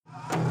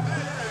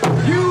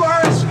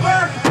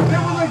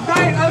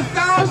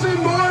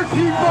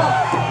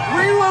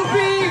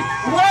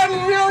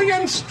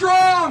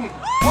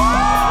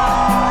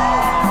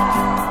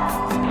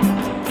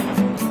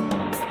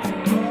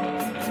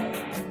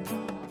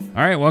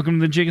All right, welcome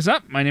to the Jig Is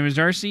Up. My name is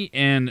Darcy,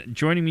 and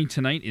joining me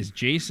tonight is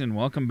Jason.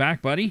 Welcome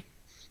back, buddy.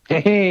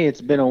 Hey, it's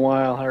been a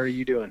while. How are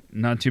you doing?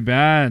 Not too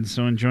bad.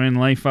 So enjoying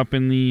life up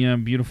in the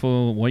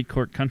beautiful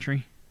Whitecourt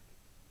country?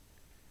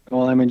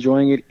 Well, I'm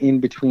enjoying it in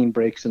between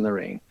breaks in the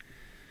rain.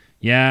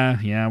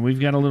 Yeah,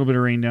 we've got a little bit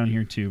of rain down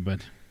here too,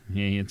 but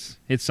hey,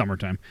 it's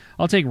summertime.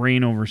 I'll take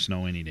rain over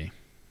snow any day.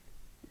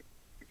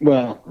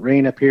 Well,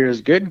 rain up here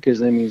is good because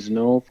that means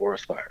no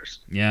forest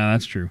fires. Yeah,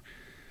 that's true.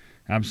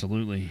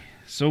 Absolutely.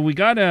 So we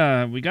got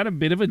a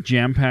bit of a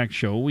jam-packed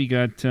show. We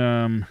got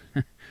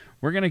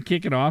we're gonna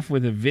kick it off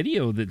with a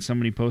video that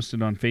somebody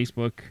posted on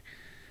Facebook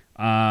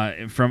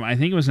from, I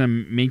think it was a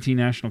Métis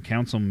National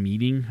Council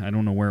meeting. I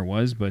don't know where it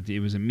was, but it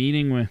was a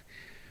meeting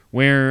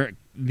where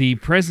the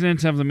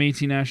president of the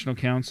Métis National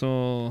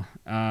Council,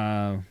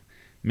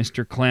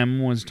 Mr.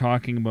 Clem, was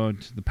talking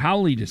about the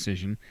Powley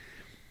decision,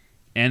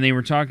 and they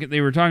were talking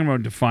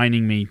about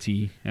defining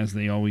Métis, as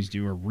they always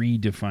do, or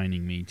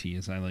redefining Métis,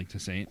 as I like to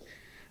say it.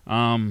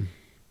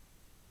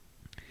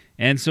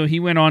 And so he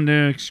went on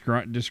to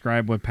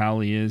describe what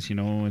Powley is. You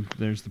know,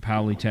 there's the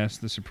Powley test,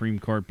 the Supreme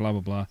Court, blah,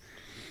 blah, blah.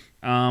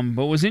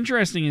 But what's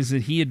interesting is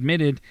that he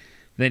admitted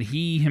that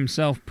he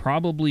himself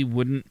probably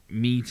wouldn't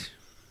meet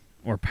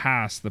or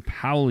pass the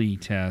Powley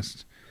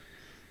test,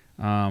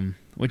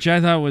 which I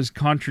thought was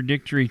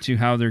contradictory to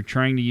how they're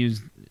trying to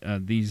use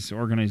these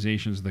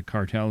organizations, the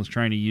cartel is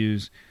trying to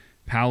use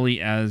Powley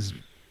as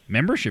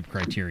membership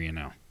criteria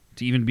now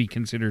to even be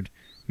considered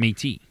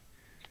Métis.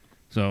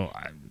 So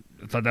I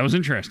thought that was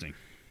interesting.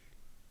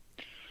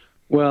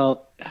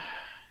 Well,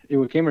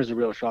 it came as a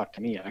real shock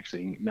to me,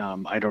 actually.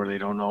 I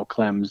don't know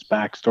Clem's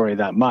backstory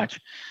that much,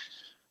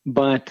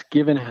 but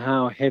given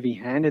how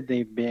heavy-handed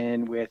they've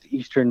been with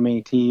Eastern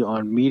Métis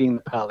on meeting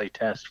the Powley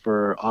test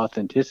for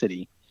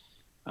authenticity,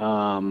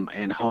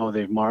 and how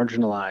they've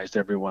marginalized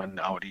everyone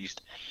out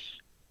east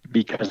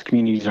because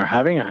communities are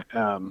having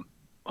a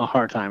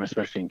hard time,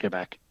 especially in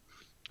Quebec,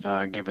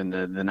 given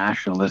the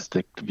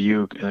nationalistic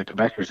view the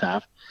Quebecers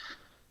have.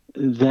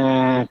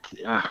 That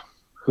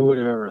who would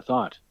have ever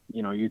thought?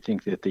 You know, you'd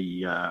think that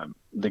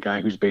the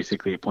guy who's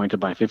basically appointed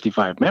by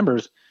 55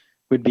 members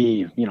would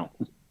be,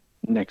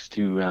 next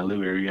to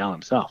Louis Riel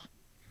himself.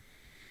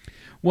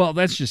 Well,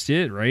 that's just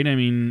it, right? I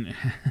mean,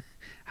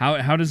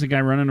 how does a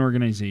guy run an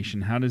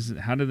organization? How do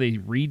they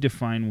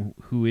redefine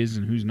who is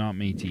and who's not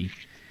Métis?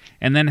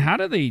 And then how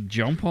do they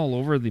jump all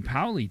over the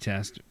Powley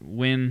test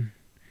when,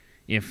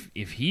 if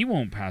he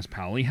won't pass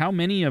Powley, how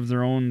many of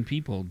their own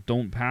people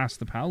don't pass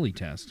the Powley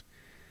test?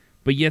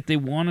 But yet they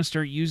want to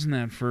start using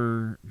that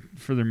for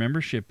their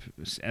membership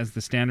as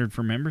the standard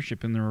for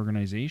membership in their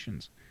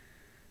organizations,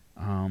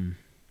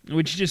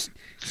 which just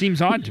seems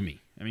odd to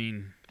me. I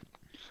mean,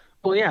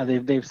 well, yeah,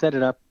 they've set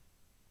it up.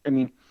 I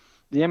mean,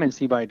 the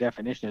MNC by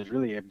definition has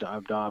really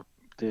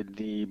adopted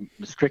the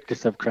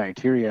strictest of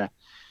criteria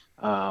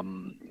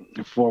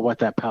for what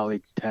that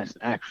Powley test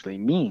actually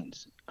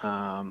means.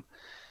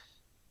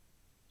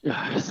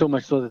 So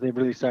much so that they've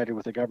really sided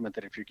with the government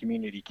that if your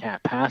community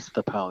can't pass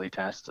the Powley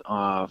test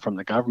from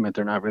the government,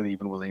 they're not really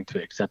even willing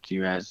to accept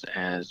you as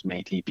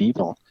Métis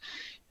people.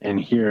 And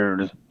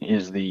here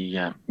is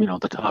the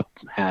the top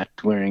hat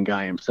wearing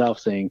guy himself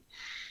saying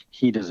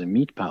he doesn't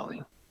meet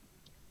Powley.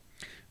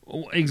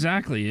 Well,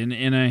 exactly,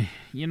 and I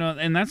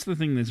and that's the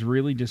thing that's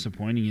really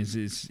disappointing is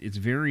it's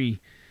very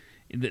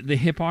the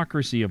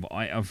hypocrisy of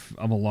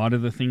a lot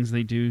of the things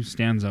they do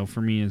stands out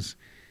for me as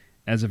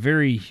a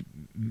very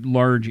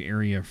large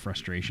area of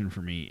frustration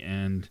for me.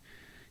 And,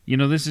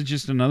 this is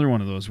just another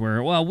one of those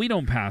where, well, we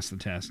don't pass the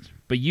test,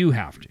 but you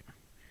have to.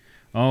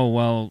 Oh,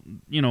 well,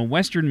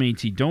 Western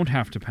Métis don't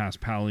have to pass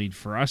Powley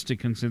for us to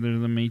consider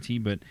them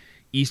Métis, but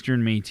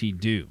Eastern Métis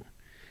do.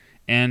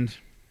 And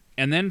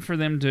then for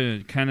them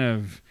to kind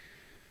of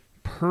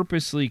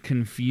purposely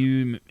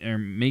confuse or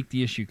make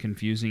the issue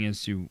confusing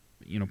as to,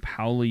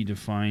 Powley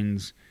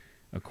defines,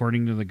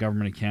 according to the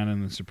Government of Canada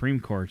and the Supreme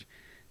Court,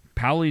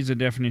 Powley is a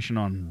definition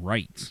on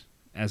rights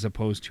as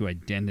opposed to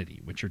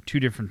identity, which are two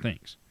different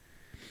things.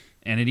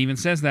 And it even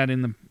says that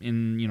in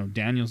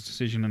Daniel's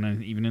decision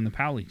and even in the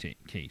Powley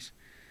case.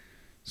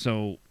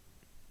 So,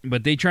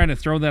 but they try to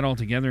throw that all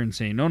together and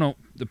say, no,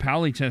 the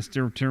Powley test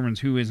determines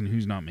who is and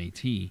who's not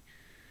Métis.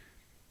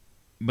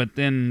 But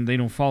then they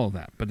don't follow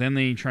that. But then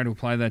they try to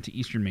apply that to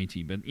Eastern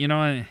Métis. But,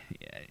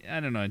 I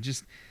don't know.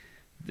 Just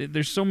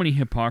there's so many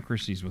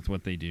hypocrisies with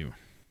what they do.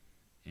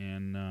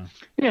 And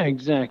yeah,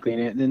 exactly.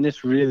 And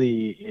this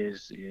really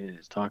is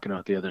talking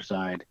about the other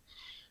side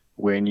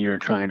when you're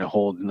trying to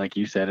hold, like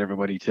you said,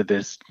 everybody to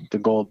the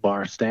gold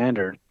bar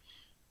standard,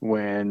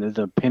 when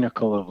the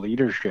pinnacle of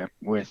leadership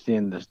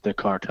within the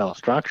cartel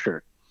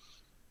structure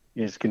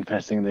is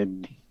confessing that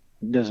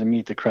it doesn't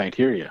meet the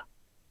criteria.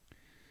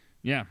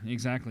 Yeah,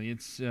 exactly.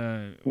 It's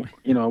at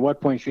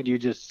what point should you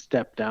just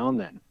step down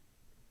then?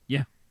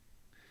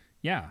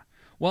 Yeah.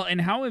 Well,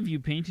 and how have you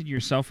painted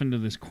yourself into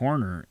this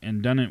corner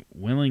and done it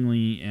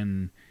willingly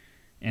and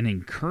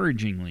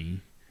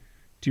encouragingly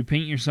to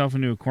paint yourself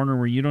into a corner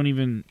where you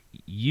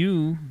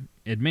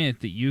admit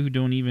that you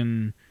don't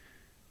even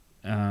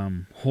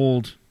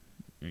hold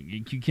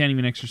You can't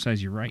even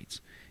exercise your rights.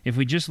 If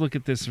we just look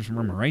at this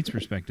from a rights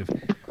perspective,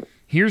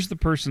 here's the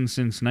person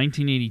since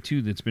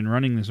 1982 that's been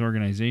running this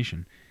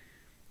organization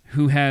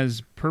who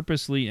has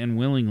purposely and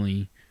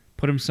willingly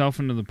put himself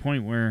into the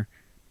point where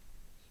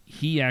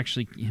he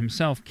actually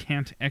himself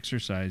can't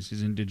exercise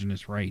his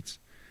Indigenous rights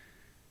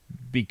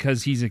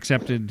because he's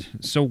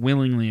so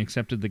willingly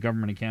accepted the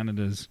government of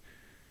Canada's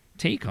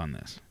take on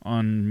this,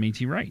 on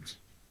Métis rights.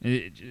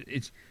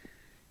 It's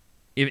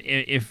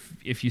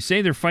if you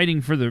say they're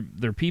fighting for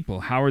their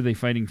people, how are they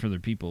fighting for their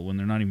people when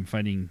they're not even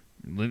fighting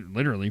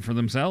literally for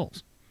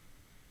themselves?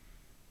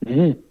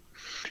 Mm-hmm.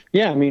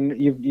 Yeah, I mean,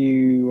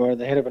 you are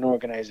the head of an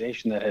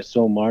organization that has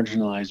so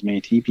marginalized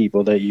Métis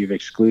people that you've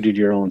excluded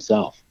your own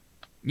self.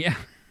 Yeah,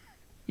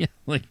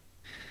 like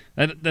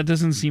that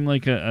doesn't seem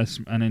like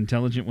an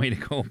intelligent way to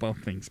go about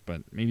things,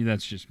 but maybe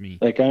that's just me.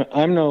 Like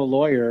I'm no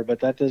lawyer, but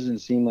that doesn't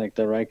seem like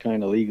the right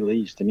kind of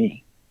legalese to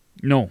me.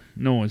 No,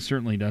 it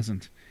certainly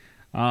doesn't.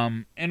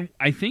 And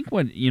I think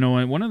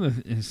one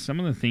of some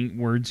of the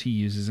words he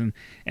uses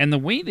and the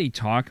way they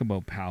talk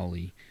about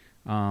Paoli,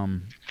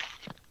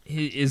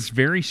 is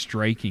very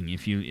striking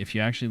if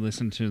you actually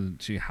listen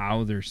to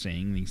how they're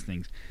saying these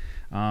things.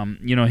 One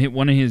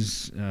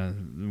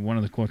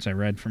of the quotes I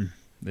read from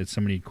that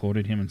somebody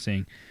quoted him and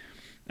saying,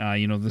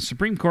 the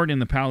Supreme Court in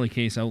the Paoli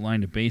case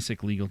outlined a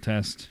basic legal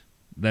test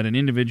that an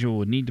individual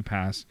would need to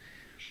pass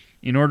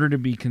in order to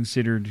be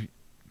considered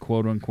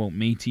quote-unquote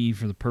Métis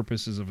for the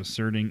purposes of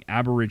asserting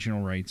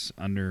Aboriginal rights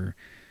under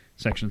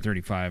Section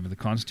 35 of the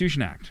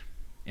Constitution Act.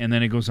 And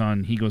then he goes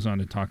on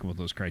to talk about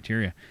those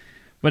criteria.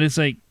 But it's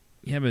like,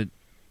 yeah, but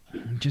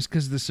just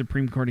because the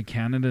Supreme Court of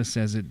Canada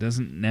says it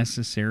doesn't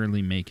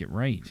necessarily make it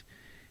right.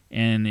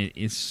 And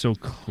it's so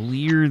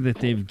clear that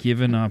they've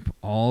given up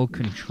all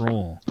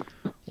control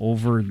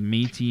over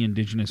Métis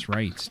Indigenous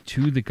rights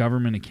to the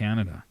government of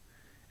Canada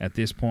at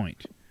this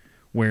point,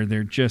 where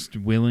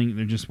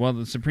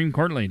the Supreme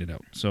Court laid it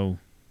out. So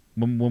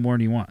what more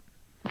do you want?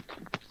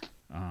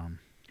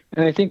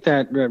 And I think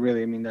that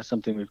really, I mean, that's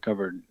something we've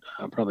covered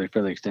probably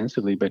fairly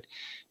extensively, but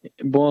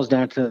it boils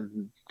down to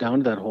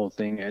that whole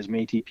thing. As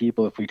Métis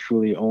people, if we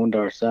truly owned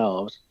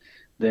ourselves,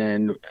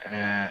 then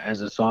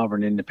as a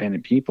sovereign,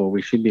 independent people,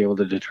 we should be able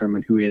to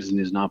determine who is and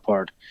is not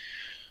part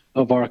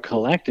of our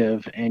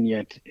collective. And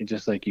yet,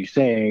 just like you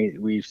say,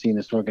 we've seen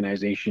this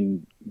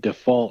organization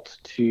default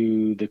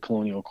to the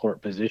colonial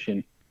court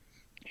position,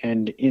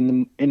 and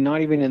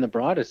not even in the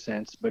broadest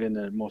sense, but in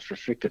the most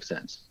restrictive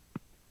sense.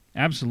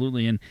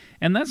 Absolutely,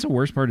 and that's the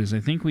worst part is I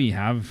think we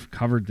have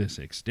covered this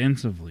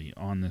extensively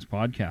on this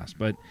podcast,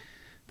 but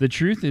the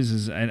truth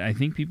is I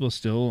think people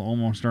still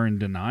almost are in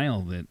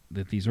denial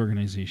that these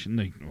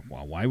organizations,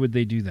 why would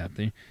they do that?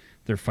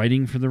 They're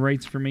fighting for the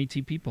rights for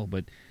Métis people,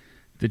 but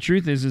the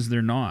truth is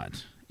they're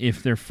not.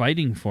 If they're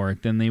fighting for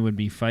it, then they would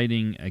be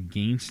fighting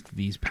against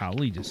these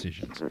Paoli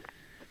decisions.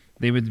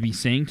 They would be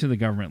saying to the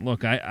government,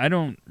 look,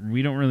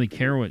 we don't really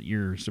care what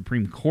your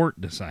Supreme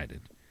Court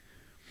decided.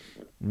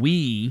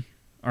 We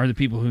are the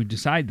people who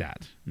decide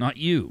that, not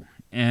you.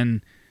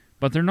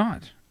 But they're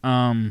not.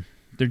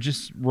 They're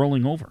just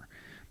rolling over.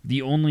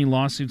 The only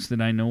lawsuits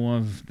that I know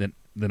of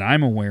that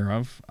I'm aware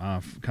of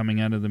coming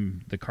out of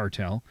the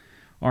cartel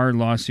are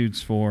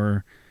lawsuits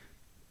for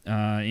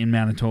in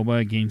Manitoba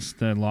against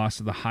the loss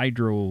of the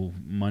hydro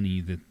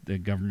money that the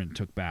government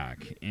took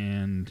back,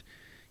 and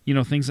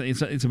things.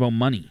 It's about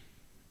money.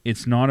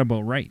 It's not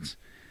about rights.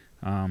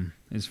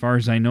 As far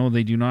as I know,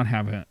 they do not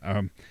have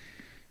a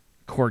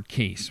court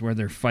case where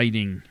they're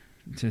fighting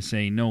to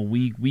say, no,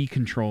 we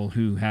control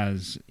who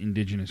has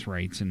Indigenous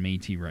rights and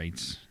Métis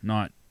rights,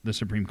 not the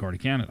Supreme Court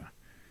of Canada.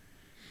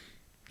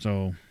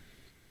 So,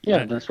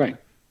 yeah, that's right.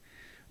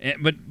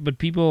 But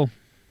people,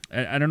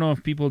 I don't know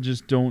if people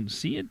just don't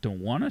see it,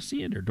 don't want to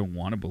see it, or don't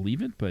want to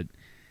believe it. But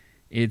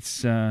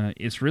it's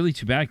really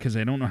too bad because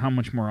I don't know how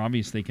much more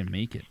obvious they can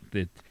make it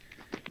that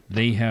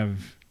they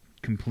have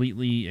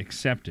completely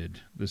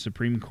accepted the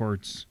Supreme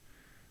Court's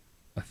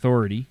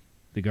authority,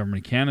 the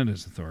government of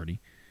Canada's authority.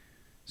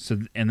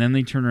 So, and then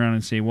they turn around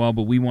and say, well,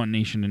 but we want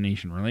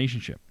nation-to-nation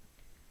relationship.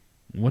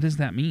 What does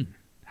that mean?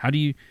 How do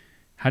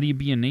you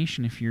be a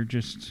nation if you're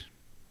just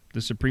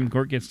the Supreme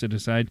Court gets to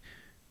decide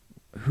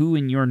who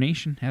in your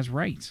nation has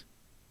rights?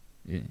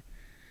 Yeah.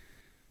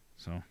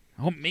 So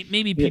I hope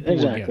maybe people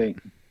will get it.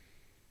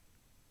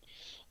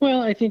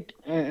 Well, I think,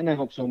 and I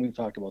hope so. We've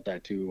talked about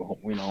that too.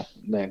 We know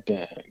that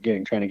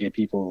trying to get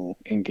people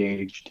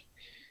engaged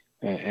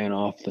and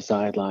off the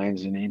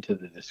sidelines and into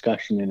the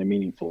discussion in a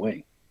meaningful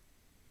way.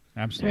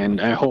 Absolutely.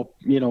 And I hope,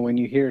 when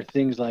you hear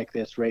things like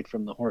this right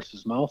from the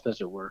horse's mouth, as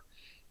it were,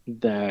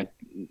 that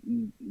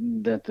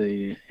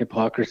the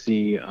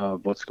hypocrisy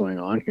of what's going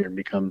on here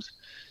becomes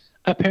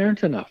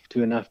apparent enough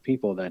to enough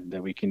people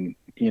that we can,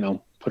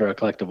 put our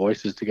collective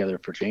voices together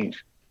for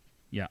change.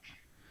 Yeah.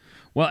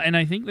 Well, and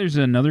I think there's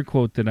another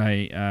quote that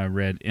I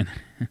read, and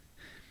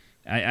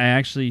I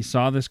actually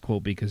saw this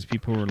quote because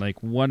people were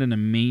like, what an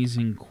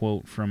amazing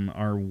quote from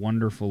our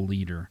wonderful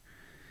leader.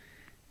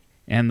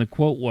 And the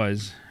quote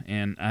was,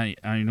 and I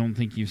don't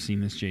think you've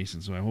seen this,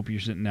 Jason, so I hope you're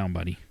sitting down,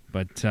 buddy,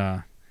 but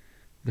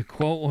The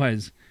quote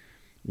was,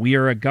 "We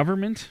are a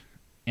government,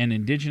 and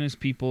Indigenous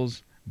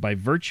peoples, by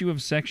virtue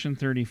of Section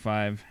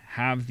 35,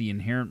 have the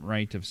inherent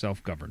right of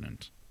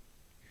self-government."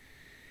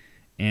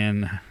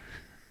 And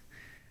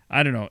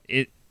I don't know,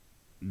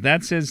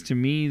 that says to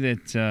me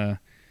that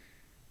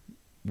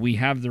we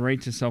have the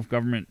right to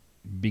self-government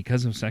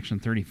because of Section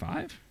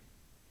 35?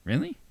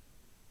 Really?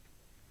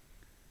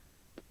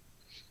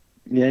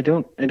 Yeah, I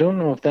don't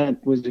know if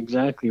that was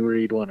exactly where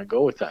you'd want to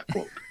go with that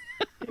quote.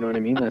 You know what I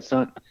mean? That's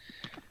not.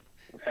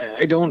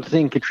 I don't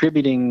think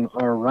attributing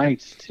our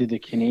rights to the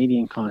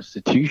Canadian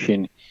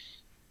Constitution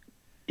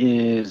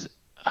is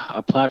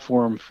a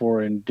platform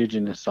for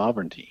Indigenous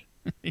sovereignty.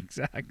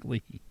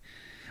 Exactly.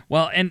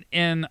 Well,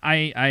 and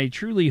I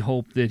truly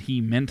hope that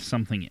he meant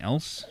something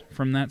else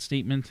from that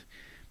statement.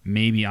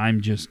 Maybe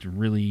I'm just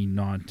really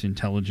not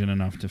intelligent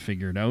enough to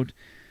figure it out.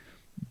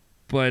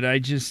 But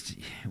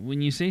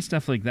when you say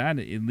stuff like that,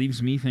 it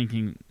leaves me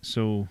thinking,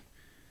 so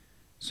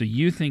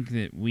you think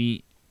that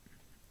we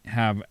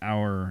have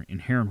our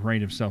inherent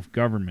right of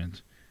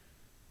self-government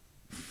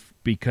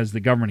because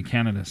the government of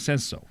Canada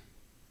says so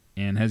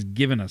and has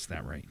given us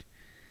that right.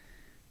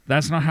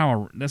 That's not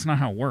how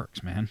it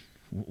works, man.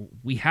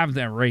 We have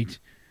that right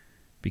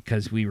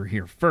because we were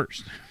here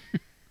first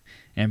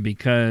and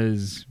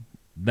because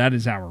that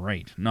is our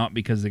right, not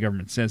because the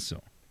government says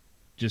so.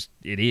 Just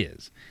it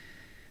is.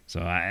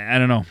 So I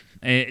don't know.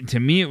 To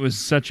me, it was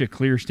such a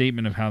clear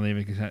statement of how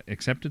they've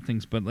accepted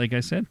things. But like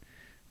I said,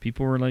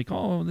 people were like,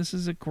 "Oh, this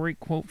is a great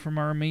quote from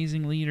our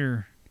amazing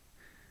leader."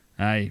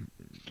 I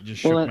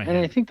just shook my head.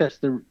 And I think that's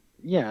the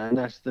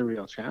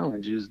real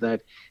challenge, is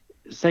that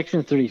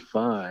Section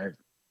 35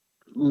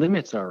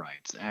 limits our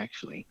rights,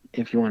 actually,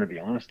 if you want to be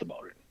honest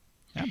about it.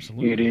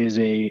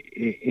 Absolutely.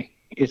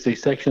 It's a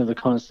section of the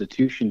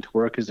Constitution to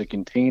work as a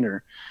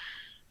container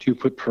to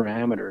put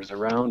parameters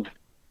around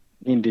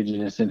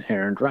Indigenous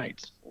inherent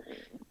rights.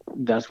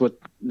 That's what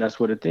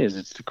it is.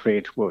 It's to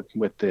create what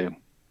the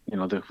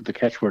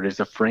catchword is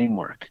a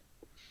framework.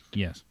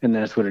 Yes. And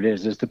that's what it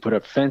is to put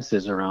up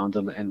fences around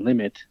them and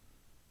limit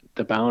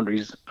the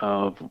boundaries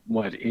of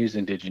what is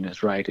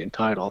Indigenous right and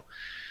title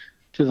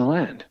to the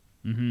land.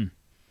 Mm-hmm.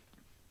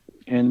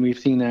 And we've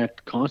seen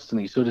that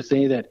constantly. So to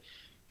say that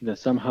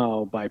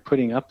somehow by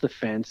putting up the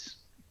fence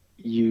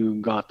you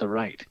got the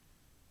right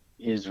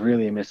is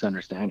really a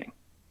misunderstanding.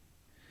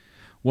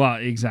 Well,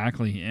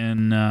 exactly.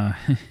 And I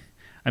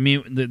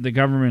mean, the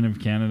government of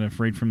Canada,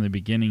 right from the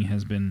beginning,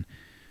 has been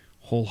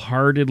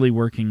wholeheartedly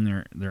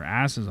working their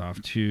asses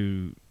off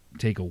to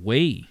take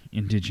away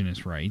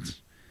Indigenous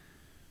rights.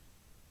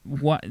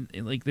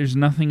 There's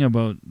nothing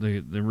about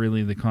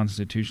the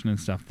Constitution and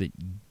stuff that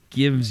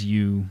gives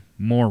you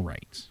more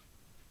rights.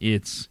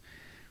 It's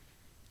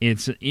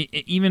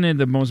even at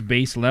the most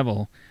base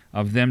level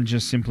of them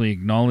just simply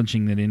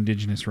acknowledging that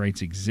Indigenous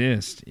rights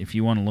exist. If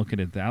you want to look at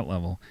it at that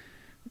level,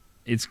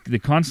 the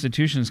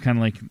Constitution is kind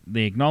of like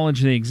they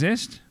acknowledge they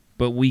exist,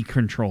 but we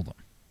control them,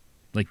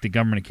 like the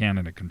government of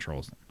Canada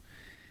controls them,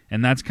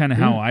 and that's kind of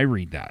how I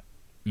read that.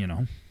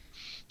 Yeah,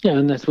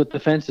 and that's what the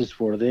fence is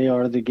for. They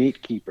are the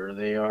gatekeeper.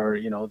 They are,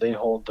 they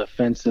hold the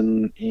fence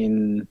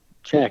in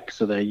check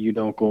so that you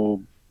don't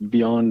go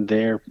beyond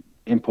their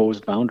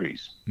imposed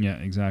boundaries. Yeah,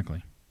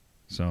 exactly.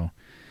 So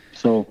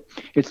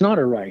it's not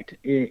a right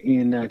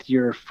in that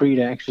you're free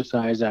to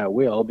exercise at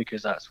will,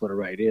 because that's what a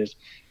right is.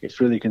 It's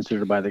really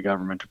considered by the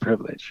government a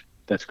privilege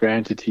that's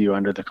granted to you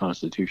under the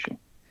Constitution.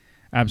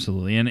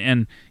 Absolutely.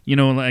 And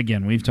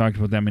again, we've talked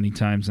about that many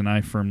times, and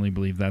I firmly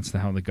believe that's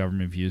how the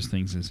government views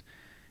things.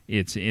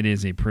 It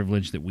is a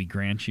privilege that we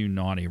grant you,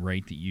 not a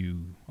right that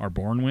you are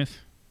born with.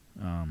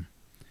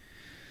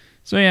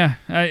 So yeah,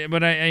 I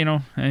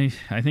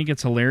think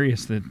it's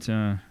hilarious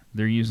that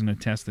they're using a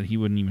test that he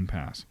wouldn't even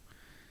pass.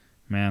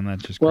 Man,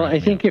 that's just well. I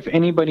think if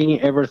anybody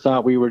ever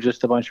thought we were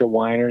just a bunch of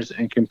whiners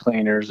and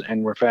complainers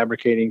and we're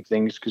fabricating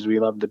things because we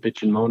love to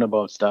bitch and moan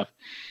about stuff,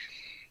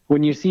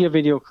 when you see a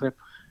video clip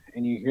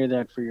and you hear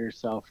that for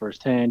yourself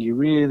firsthand, you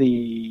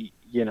really,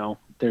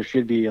 there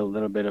should be a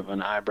little bit of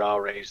an eyebrow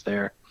raise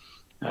there,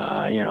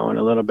 and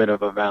a little bit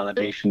of a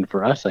validation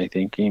for us, I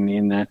think,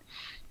 in that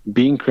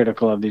being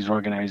critical of these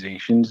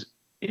organizations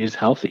is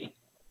healthy.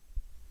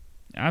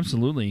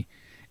 Absolutely.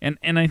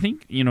 And I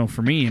think,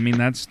 for me, I mean,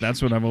 that's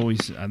what I've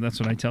always, that's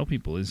what I tell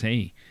people is,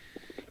 hey,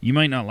 you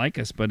might not like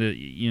us, but,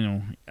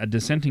 a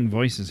dissenting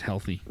voice is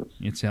healthy.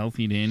 It's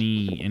healthy to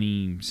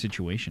any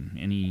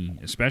situation,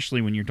 especially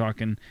when you're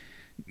talking,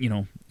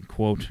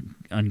 quote,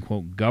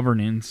 unquote,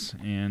 governance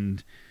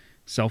and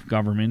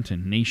self-government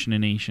and nation to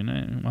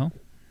nation. Well,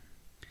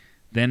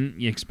 then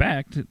you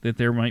expect that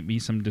there might be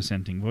some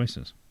dissenting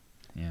voices.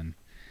 And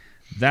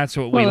that's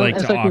what we like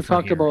to offer. We've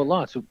talked here. about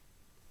lots.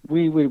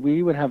 We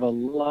would have a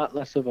lot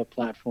less of a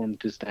platform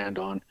to stand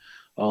on,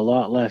 a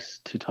lot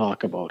less to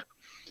talk about,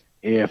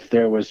 if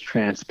there was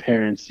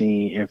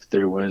transparency, if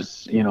there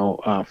was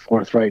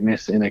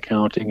forthrightness in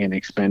accounting and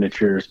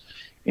expenditures,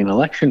 in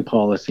election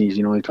policies.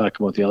 We talk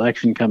about the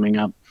election coming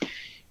up.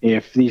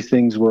 If these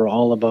things were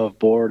all above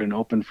board and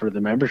open for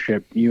the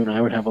membership, you and I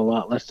would have a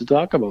lot less to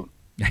talk about.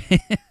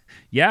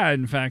 Yeah,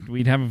 in fact,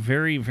 we'd have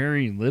very,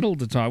 very little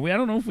to talk. I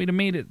don't know if we'd have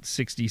made it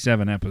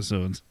 67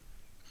 episodes.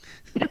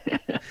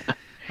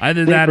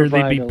 Either that or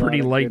they'd be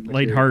pretty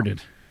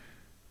lighthearted.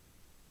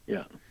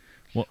 Yeah.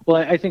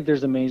 Well, I think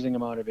there's an amazing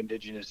amount of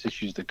Indigenous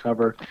issues to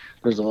cover.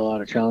 There's a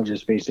lot of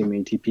challenges facing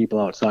Métis people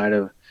outside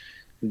of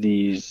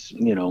these,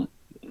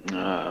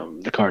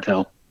 the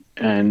cartel.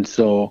 And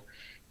so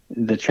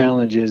the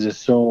challenge is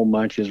so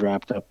much is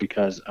wrapped up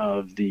because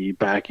of the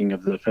backing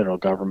of the federal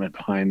government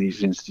behind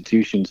these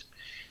institutions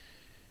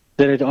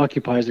that it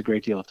occupies a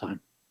great deal of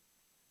time.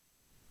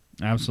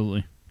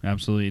 Absolutely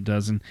it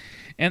does, and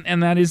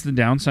that is the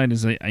downside.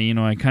 Is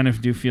I kind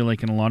of do feel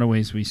like in a lot of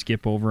ways we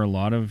skip over a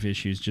lot of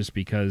issues just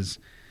because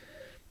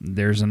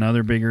there's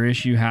another bigger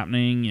issue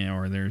happening,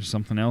 or there's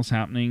something else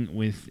happening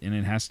and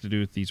it has to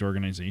do with these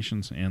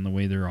organizations and the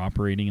way they're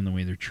operating and the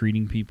way they're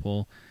treating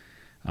people.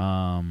 It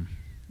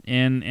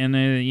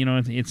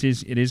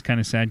is kind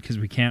of sad because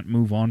we can't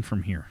move on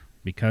from here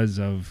because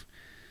of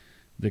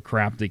the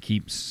crap that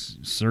keeps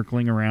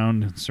circling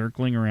around.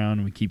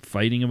 And we keep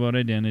fighting about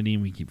identity,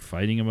 and we keep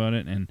fighting about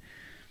it. And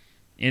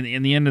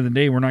in the end of the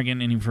day, we're not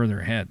getting any further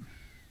ahead,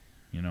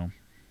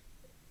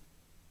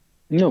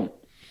 No.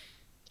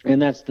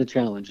 And that's the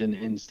challenge. And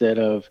instead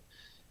of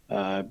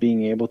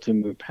being able to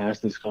move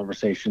past these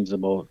conversations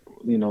about,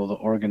 the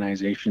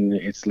organization,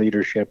 its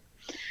leadership,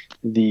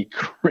 the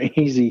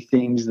crazy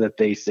things that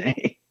they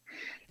say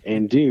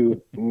and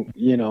do,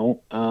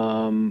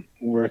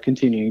 we're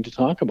continuing to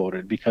talk about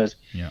it because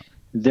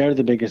they're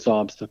the biggest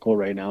obstacle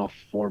right now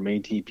for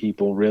Métis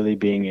people really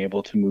being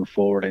able to move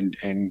forward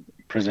and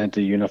present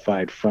a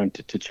unified front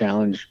to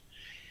challenge,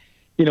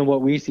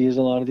 what we see is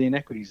a lot of the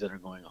inequities that are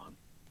going on.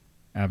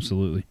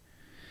 Absolutely.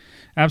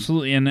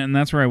 And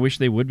that's where I wish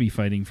they would be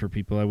fighting for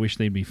people. I wish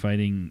they'd be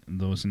fighting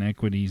those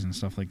inequities and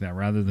stuff like that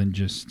rather than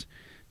just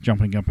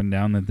jumping up and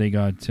down that they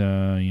got,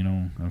 a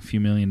few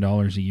 $1 million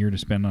a year to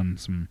spend on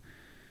some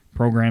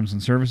programs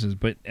and services.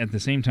 But at the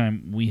same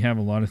time, we have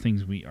a lot of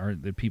things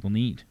that people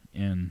need.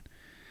 And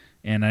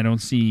I don't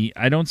see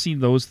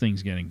those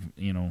things getting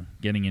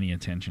any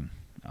attention.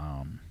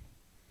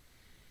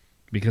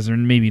 Because they're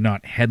maybe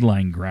not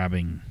headline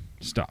grabbing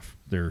stuff.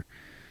 They're,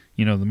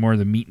 the more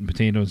the meat and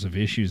potatoes of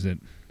issues that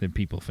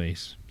people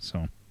face.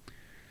 So,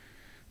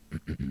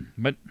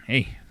 but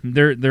hey,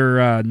 their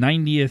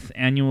 90th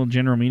annual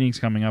general meeting's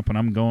coming up, and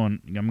I'm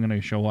going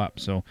to show up.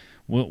 So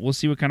we'll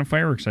see what kind of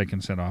fireworks I can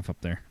set off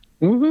up there.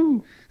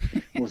 Woohoo!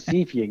 We'll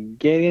see if you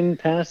get in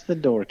past the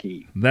door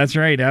key. That's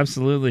right.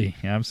 Absolutely.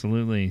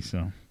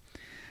 So,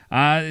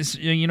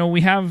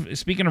 we have,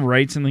 speaking of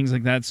rights and things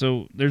like that.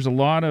 So there's a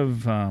lot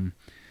of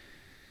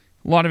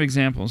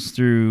examples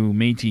through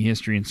Métis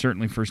history and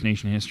certainly First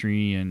Nation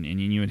history and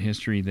Inuit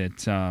history that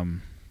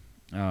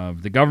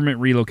the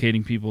government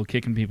relocating people,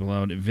 kicking people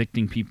out,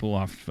 evicting people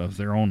off of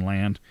their own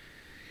land.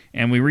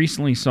 And we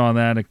recently saw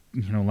that,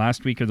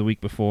 last week or the week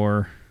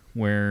before,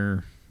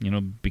 where,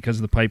 because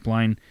of the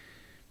pipeline,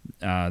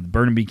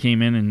 Burnaby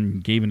came in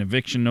and gave an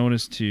eviction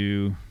notice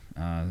to,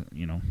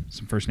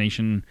 some First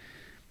Nation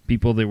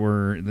people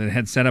that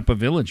had set up a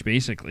village,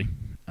 basically.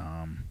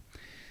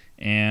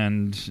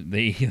 And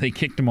they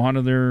kicked them out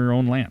of their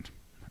own land.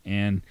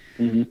 And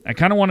I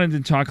kind of wanted to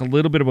talk a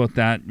little bit about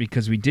that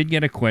because we did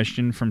get a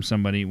question from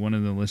somebody, one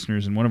of the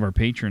listeners and one of our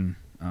patron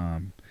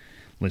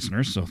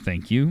listeners. So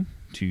thank you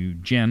to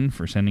Jen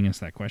for sending us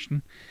that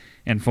question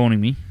and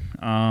phoning me.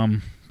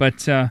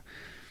 But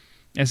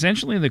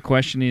essentially the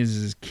question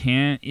is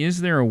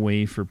there a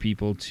way for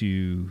people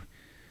to,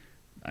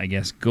 I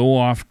guess, go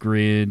off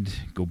grid,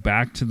 go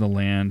back to the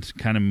land,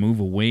 kind of move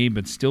away,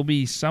 but still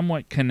be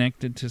somewhat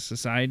connected to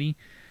society,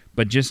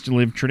 but just to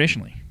live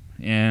traditionally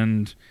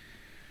and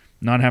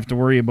not have to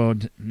worry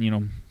about,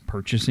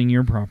 purchasing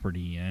your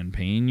property and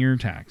paying your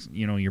tax,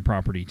 your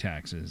property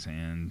taxes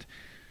and,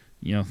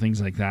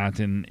 things like that.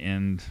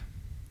 And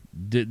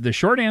the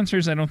short answer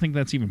is I don't think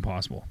that's even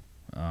possible.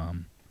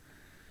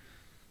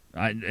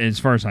 As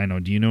far as I know,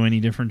 do you know any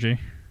different, Jay?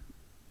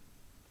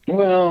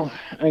 Well,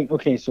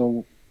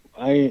 so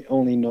I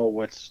only know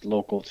what's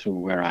local to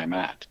where I'm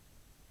at.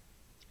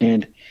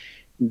 And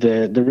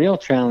the real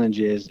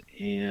challenge is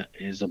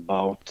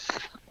about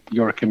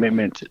your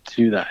commitment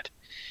to that.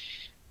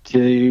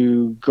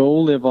 To go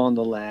live on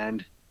the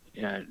land,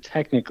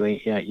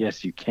 technically,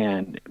 yes, you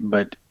can.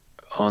 But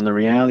on the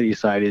reality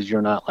side is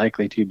you're not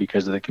likely to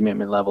because of the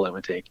commitment level it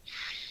would take.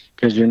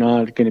 Because you're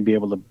not going to be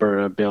able to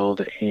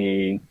build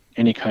any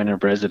kind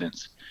of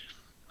residence.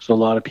 So a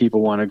lot of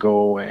people want to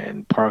go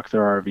and park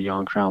their RV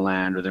on Crown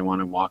land, or they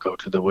want to walk out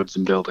to the woods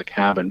and build a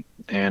cabin.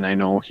 And I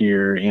know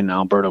here in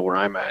Alberta, where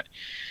I'm at,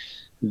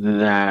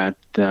 that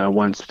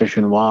once Fish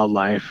and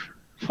Wildlife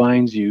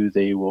finds you,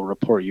 they will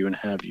report you and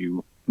have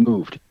you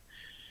moved.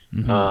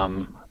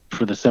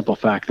 For the simple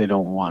fact they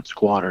don't want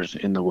squatters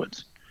in the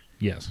woods.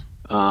 Yes.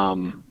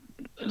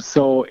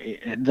 So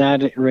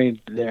that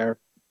right there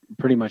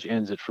pretty much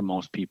ends it for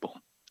most people.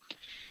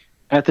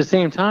 At the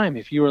same time,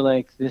 if you were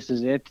like, this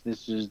is it,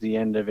 this is the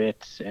end of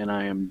it, and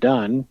I am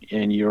done,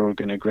 and you're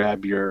going to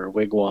grab your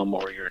wigwam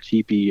or your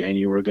teepee and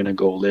you were going to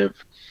go live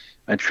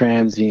a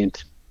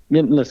transient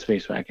let's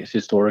face it, I guess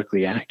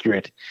historically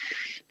accurate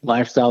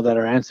lifestyle that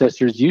our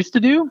ancestors used to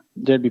do,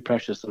 there'd be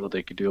precious little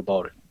they could do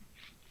about it.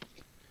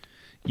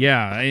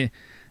 Yeah,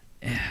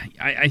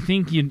 I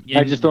think you.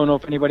 I just don't know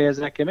if anybody has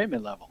that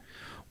commitment level.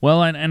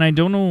 Well, and I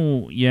don't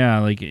know, yeah,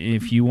 like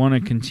if you want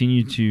to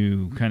continue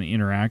to kind of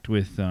interact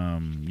with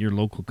your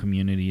local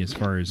community as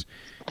far as,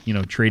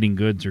 trading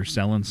goods or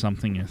selling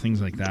something or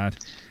things like that,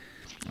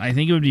 I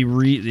think it would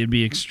be it'd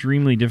be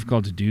extremely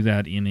difficult to do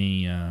that in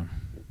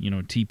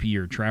a teepee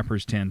or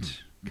trapper's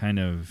tent kind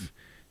of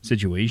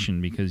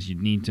situation, because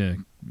you'd need to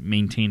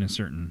maintain a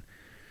certain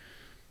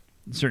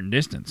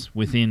distance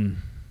within,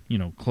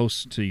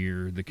 close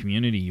to the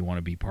community you want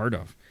to be part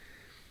of.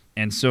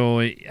 And so,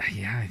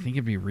 I think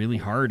it'd be really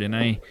hard.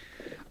 And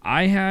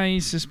I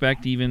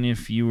suspect even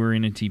if you were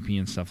in a TP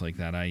and stuff like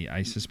that,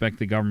 I suspect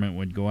the government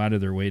would go out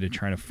of their way to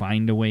try to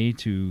find a way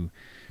to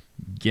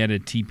get a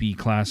TP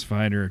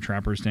classified or a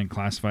trapper's tent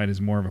classified as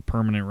more of a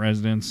permanent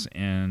residence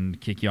and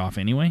kick you off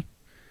anyway.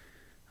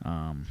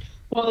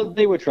 Well,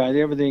 they would try.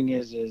 The other thing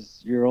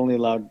is you're only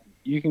allowed,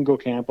 you can go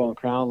camp on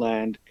Crown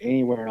land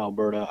anywhere in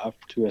Alberta up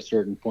to a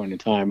certain point in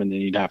time, and then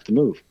you'd have to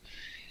move.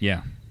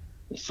 Yeah.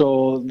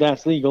 So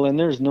that's legal, and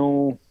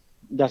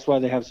that's why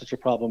they have such a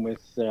problem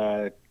with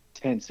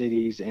tent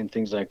cities and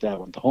things like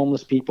that with the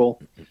homeless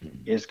people,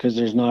 is because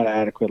there's not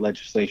adequate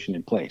legislation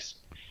in place.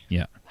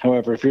 Yeah.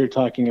 However, if you're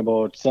talking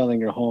about selling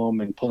your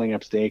home and pulling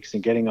up stakes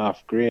and getting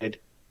off grid,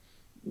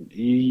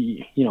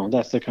 you know,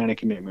 that's the kind of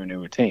commitment it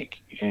would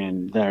take.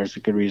 And there's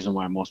a good reason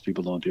why most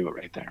people don't do it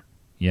right there.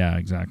 Yeah,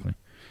 exactly.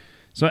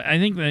 So I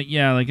think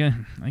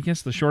that, I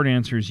guess the short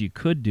answer is you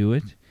could do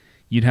it.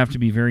 You'd have to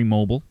be very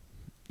mobile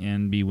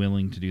and be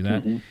willing to do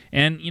that. Mm-hmm.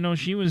 And,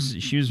 she was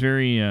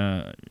very,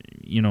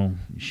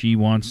 she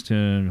wants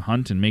to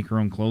hunt and make her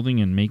own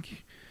clothing and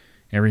make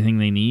everything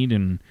they need.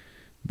 And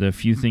the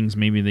few things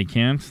maybe they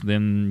can't,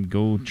 then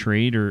go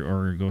trade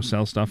or go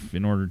sell stuff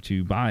in order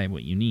to buy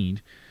what you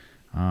need.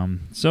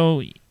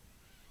 So,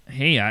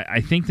 hey,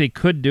 I think they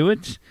could do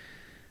it.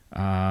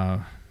 I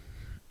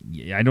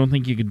don't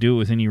think you could do it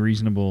with any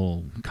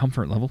reasonable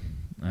comfort level.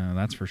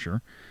 That's for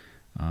sure.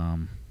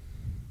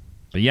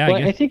 But yeah,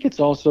 I think it's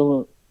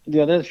also the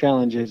other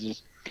challenge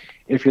is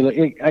if you're.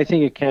 I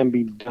think it can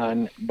be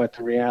done, but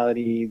the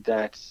reality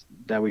that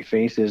we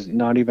face is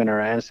not even our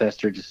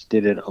ancestors just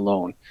did it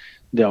alone.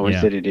 They always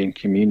did it in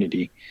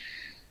community.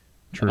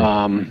 True.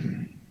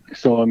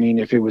 So, I mean,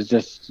 if it was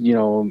just,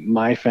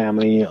 my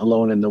family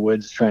alone in the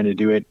woods trying to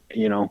do it,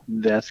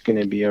 that's going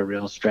to be a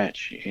real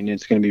stretch, and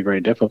it's going to be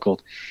very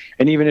difficult.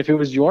 And even if it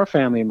was your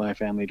family, my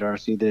family,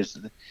 Darcy, there's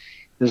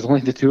only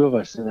the two of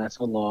us, and that's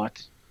a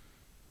lot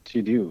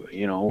to do,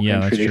 Yeah,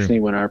 and traditionally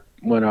true.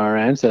 when our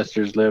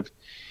ancestors lived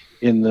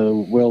in the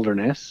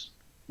wilderness,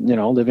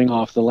 living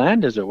off the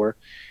land, as it were,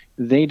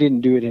 they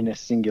didn't do it in a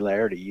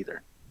singularity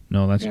either.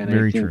 No, that's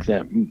very true.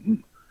 That,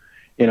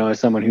 as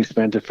someone who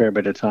spent a fair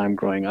bit of time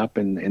growing up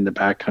in the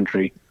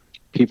backcountry,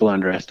 people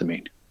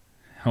underestimate.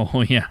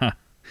 Oh, yeah.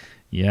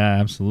 Yeah,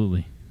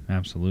 absolutely.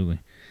 Absolutely.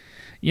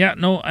 Yeah,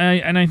 no,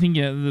 I think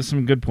there's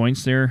some good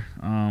points there.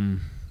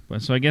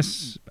 But so I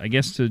guess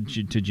to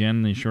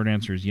Jen, the short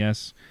answer is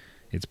yes,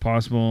 it's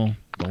possible.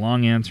 The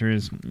long answer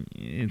is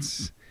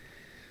it's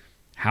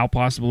how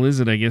possible is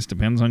it? I guess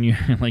depends on you,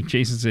 like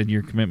Jason said,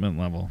 your commitment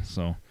level.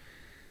 So,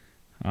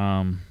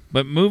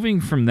 but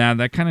moving from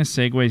that kind of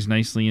segues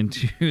nicely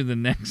into the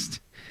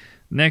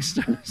next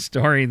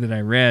story that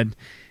I read,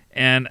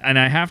 and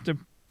I have to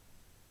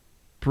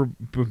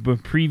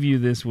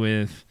preview this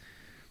with,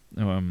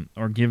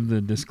 or give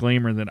the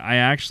disclaimer that I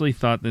actually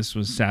thought this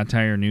was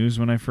satire news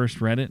when I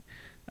first read it,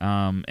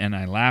 and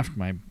I laughed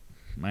my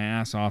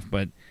ass off,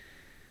 but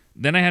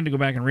then I had to go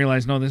back and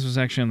realize, no, this was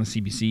actually on the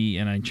CBC,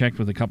 and I checked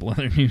with a couple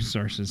other news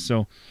sources.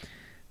 So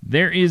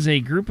there is a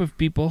group of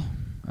people,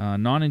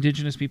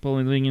 non-Indigenous people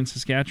living in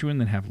Saskatchewan,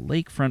 that have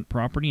lakefront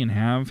property and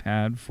have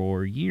had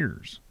for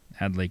years,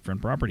 had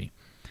lakefront property.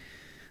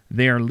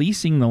 They are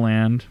leasing the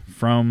land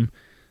from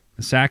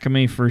the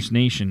Sakamay First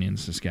Nation in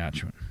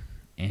Saskatchewan.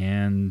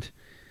 And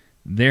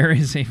there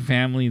is a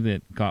family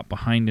that got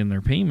behind in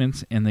their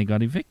payments, and they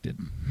got evicted.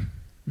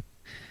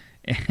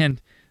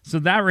 And so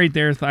that right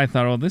there, I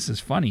thought, oh, this is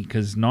funny,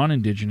 because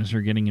non-Indigenous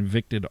are getting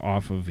evicted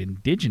off of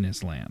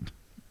Indigenous land.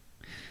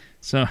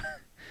 So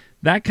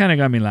that kind of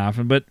got me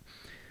laughing. But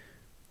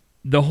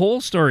the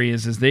whole story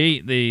is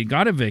they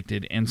got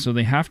evicted, and so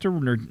they have to,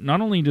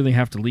 not only do they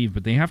have to leave,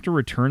 but they have to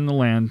return the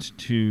land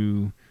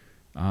to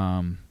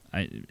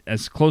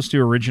as close to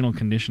original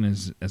condition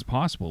as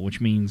possible, which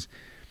means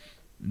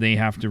they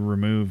have to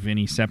remove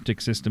any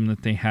septic system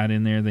that they had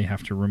in there. They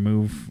have to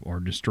remove or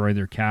destroy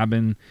their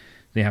cabin.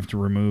 They have to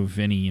remove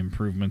any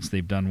improvements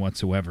they've done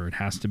whatsoever. It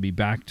has to be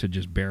back to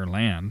just bare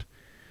land.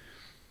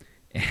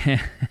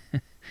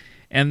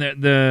 And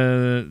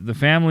the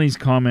family's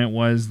comment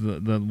was,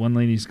 the one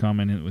lady's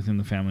comment within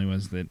the family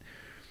was that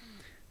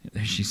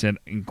she said,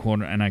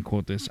 and I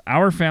quote this,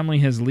 "Our family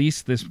has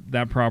leased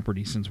that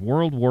property since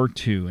World War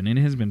II, and it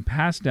has been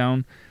passed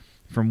down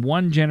from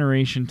one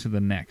generation to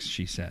the next,"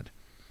 she said.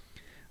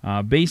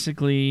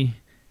 Basically,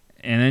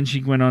 And then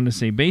she went on to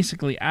say,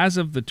 basically, as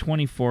of the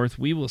 24th,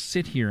 we will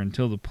sit here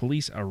until the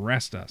police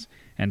arrest us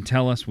and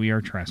tell us we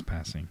are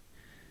trespassing.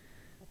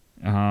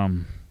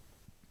 And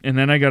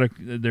then I got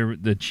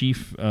the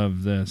chief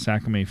of the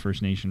Sakamay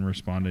First Nation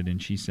responded,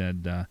 and she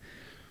said that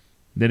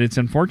it's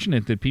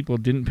unfortunate that people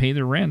didn't pay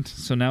their rent,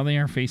 so now they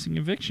are facing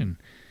eviction.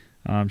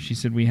 She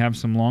said, we have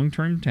some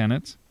long-term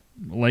tenants,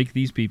 like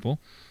these people,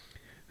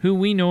 who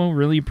we know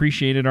really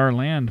appreciated our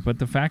land, but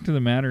the fact of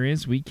the matter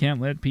is we can't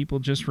let people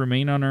just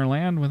remain on our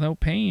land without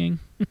paying.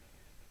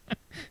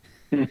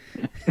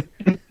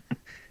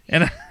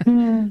 And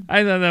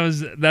I thought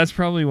that's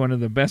probably one of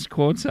the best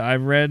quotes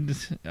I've read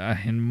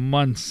in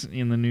months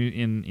in the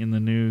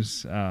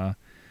news. I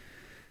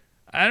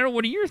don't know.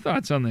 What are your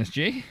thoughts on this,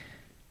 Jay?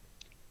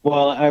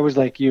 Well, I was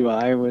like you.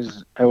 I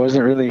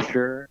wasn't really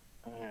sure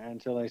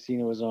until I seen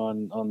it was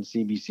on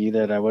CBC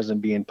that I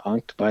wasn't being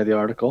punked by the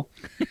article.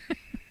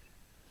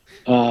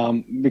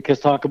 Because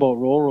talk about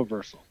role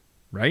reversal,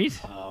 right?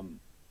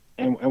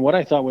 And what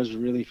I thought was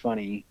really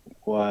funny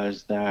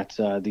was that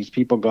these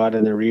people got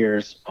in their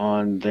ears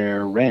on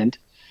their rent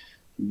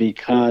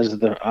because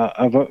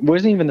it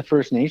wasn't even the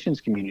First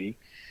Nations community.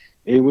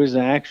 It was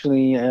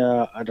actually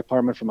a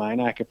department from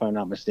INAC, if I'm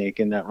not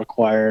mistaken, that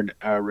required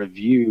a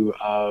review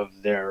of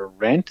their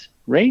rent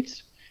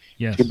rates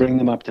to bring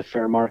them up to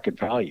fair market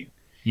value.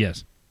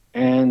 Yes.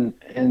 And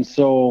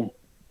so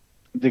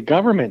the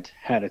government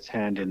had its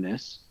hand in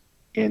this,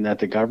 in that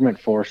the government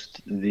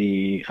forced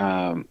the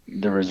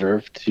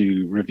reserve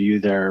to review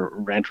their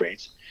rent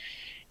rates.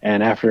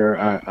 And after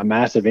a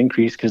massive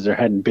increase, because there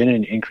hadn't been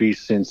an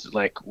increase since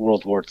like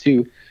World War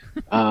II,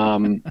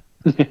 all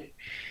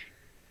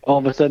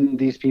of a sudden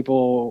these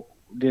people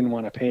didn't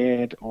want to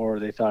pay it, or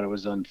they thought it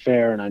was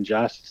unfair and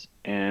unjust.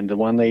 And the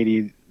one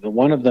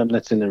of them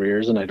that's in their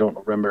ears, and I don't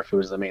remember if it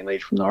was the main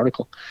lady from the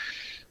article,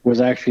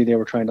 was actually they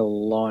were trying to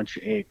launch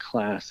a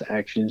class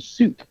action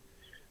suit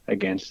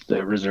against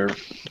the reserve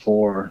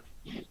for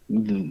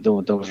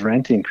those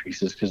rent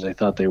increases because they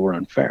thought they were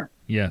unfair.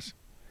 Yes.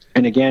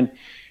 And again,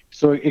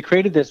 so it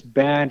created this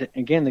bad,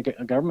 again, the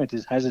government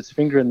has its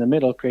finger in the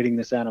middle, creating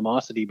this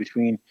animosity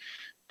between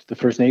the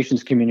First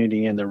Nations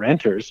community and the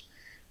renters.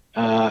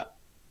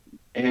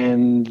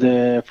 And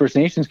the First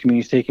Nations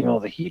community is taking all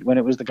the heat when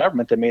it was the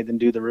government that made them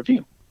do the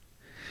review.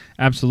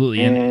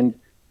 Absolutely. And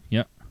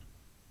yeah.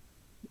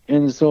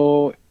 And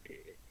so,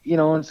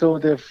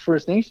 the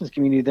First Nations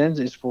community then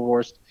is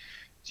forced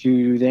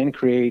to then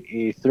create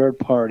a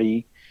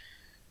third-party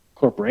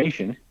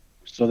corporation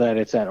so that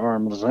it's at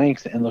arm's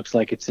length and looks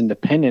like it's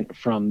independent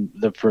from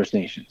the First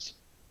Nations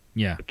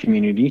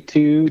community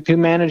to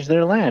manage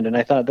their land. And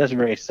I thought that's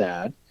very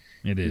sad.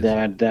 It is.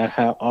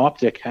 That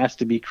optic has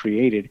to be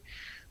created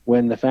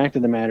when the fact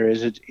of the matter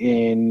is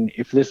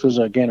if this was,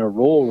 again, a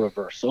role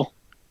reversal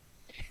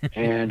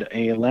and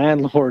a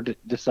landlord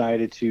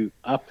decided to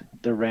up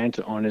the rent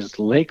on his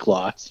lake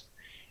lots,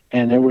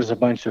 and there was a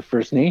bunch of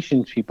First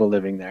Nations people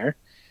living there.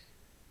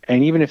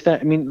 And even if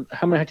that,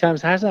 how many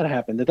times has that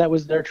happened? That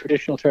was their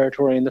traditional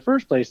territory in the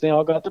first place. They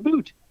all got the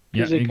boot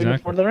because they couldn't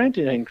afford the rent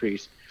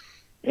increase.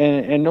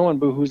 And no one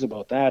boo-hoos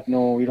about that.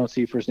 No, we don't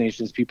see First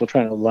Nations people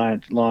trying to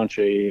launch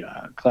a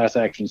class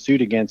action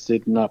suit against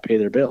it and not pay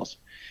their bills.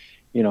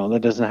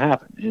 That doesn't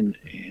happen. And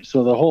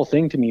so the whole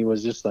thing to me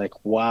was just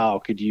like,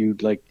 wow, could you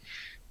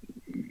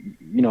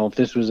if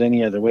this was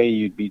any other way,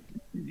 you'd be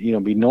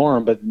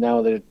norm. But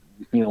now that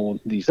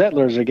the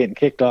settlers are getting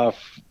kicked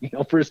off,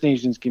 First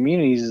Nations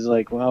communities, is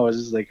like, wow, is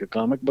this like a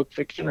comic book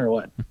fiction or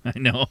what? I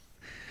know.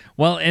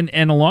 Well,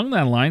 and along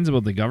that lines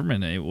about the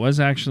government, it was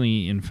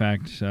actually, in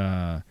fact,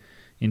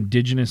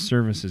 Indigenous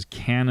Services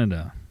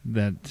Canada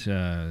that,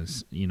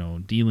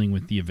 dealing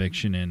with the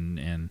eviction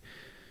and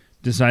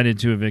decided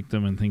to evict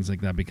them and things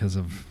like that because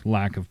of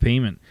lack of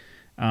payment.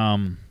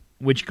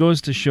 Which goes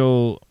to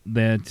show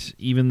that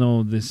even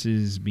though this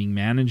is being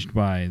managed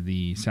by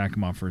the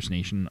Sakamwa First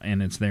Nation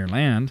and it's their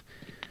land,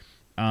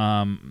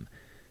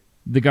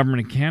 the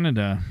government of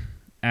Canada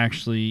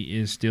actually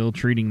is still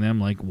treating them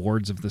like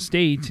wards of the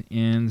state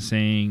and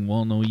saying,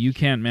 well, no, you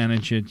can't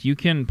manage it. You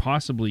can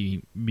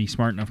possibly be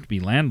smart enough to be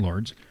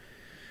landlords,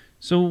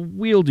 so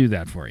we'll do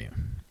that for you.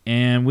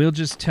 And we'll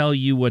just tell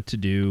you what to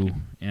do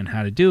and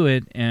how to do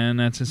it, and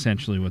that's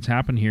essentially what's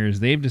happened here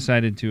is they've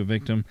decided to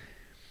evict them.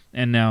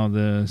 And now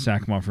the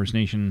Sakamwa First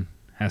Nation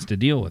has to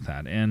deal with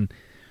that. And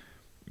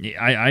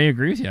I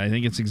agree with you. I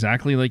think it's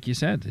exactly like you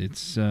said.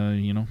 It's,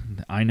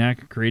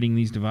 INAC creating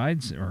these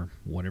divides, or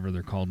whatever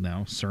they're called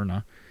now,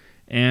 CERNA.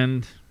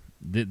 And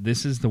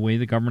this is the way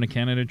the government of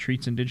Canada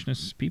treats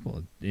Indigenous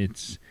people.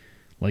 It's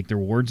like they're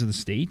wards of the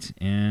state,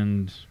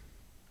 and,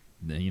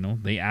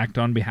 they act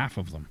on behalf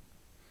of them.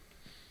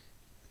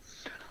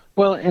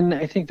 Well, and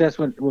I think that's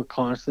what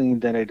constantly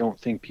that I don't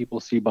think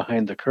people see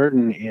behind the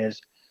curtain is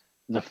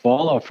the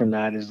fallout from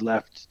that is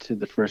left to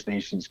the First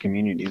Nations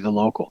community, the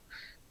local,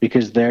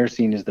 because they're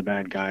seen as the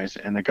bad guys,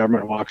 and the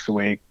government walks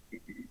away,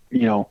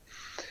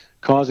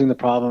 causing the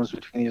problems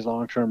between these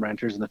long-term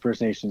renters and the First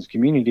Nations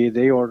community.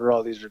 They order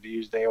all these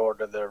reviews, they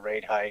order the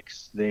rate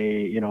hikes,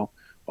 they,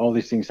 all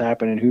these things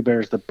happen, and who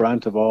bears the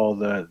brunt of all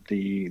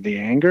the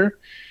anger?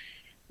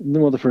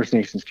 Well, the First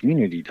Nations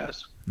community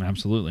does.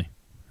 Absolutely.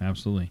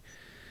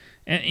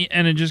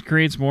 And it just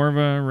creates more of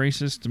a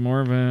racist,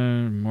 more of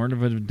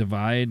a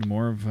divide,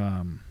 more of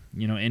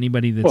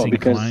anybody that's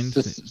inclined.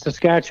 Because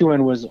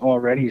Saskatchewan was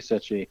already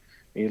such a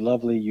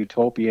lovely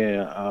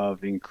utopia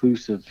of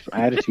inclusive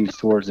attitudes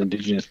towards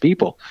Indigenous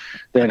people,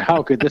 then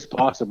how could this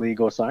possibly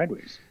go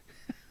sideways?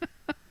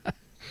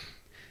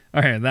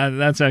 All right,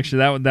 that's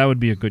actually that would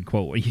be a good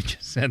quote, what you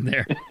just said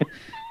there.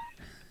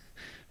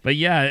 But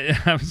yeah,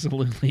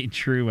 absolutely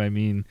true. I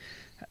mean,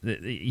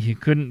 you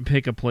couldn't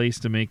pick a place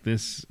to make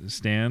this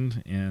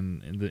stand,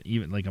 and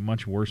even like a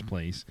much worse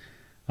place.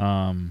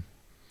 And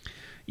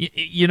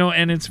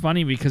it's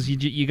funny because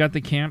you got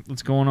the camp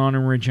that's going on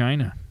in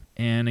Regina,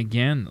 and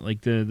again,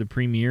 like the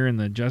premier and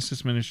the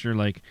justice minister,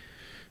 like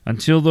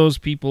until those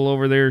people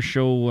over there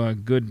show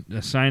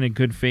a sign of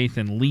good faith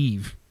and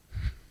leave,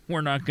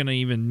 we're not going to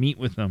even meet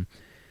with them.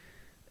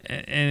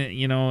 And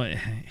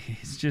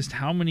it's just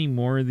how many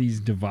more of these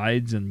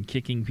divides and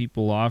kicking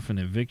people off and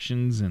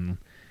evictions and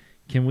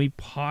can we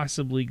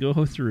possibly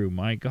go through?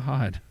 My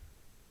God.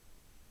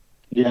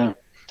 Yeah.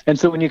 And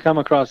so when you come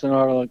across an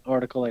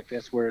article like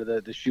this where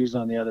the shoe's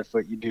on the other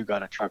foot, you do got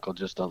to chuckle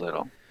just a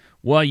little.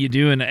 Well, you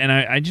do, and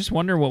I just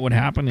wonder what would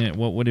happen.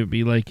 What would it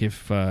be like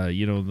if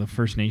the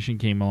First Nation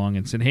came along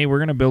and said, "Hey, we're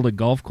going to build a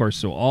golf course,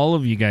 so all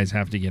of you guys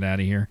have to get out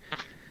of here."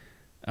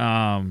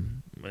 I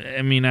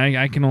mean,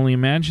 I can only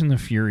imagine the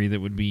fury that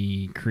would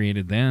be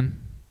created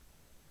then.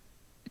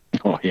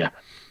 Oh yeah,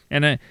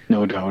 and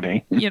no doubt, eh?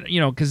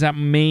 Because that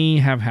may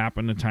have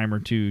happened a time or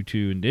two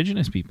to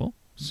Indigenous people.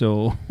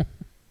 So,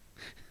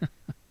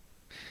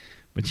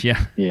 but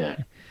yeah.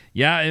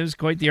 Yeah, it was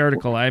quite the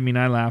article. I mean,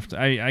 I laughed.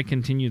 I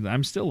continued.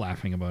 I'm still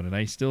laughing about it.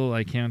 I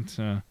can't.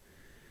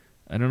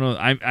 I don't know.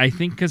 I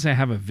think because I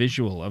have a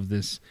visual of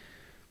this,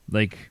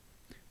 like,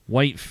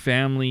 white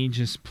family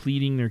just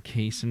pleading their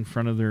case in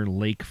front of their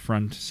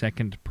lakefront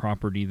second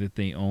property that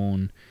they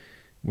own,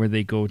 where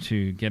they go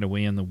to get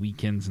away on the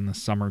weekends in the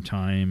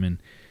summertime,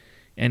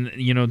 and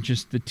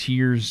just the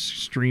tears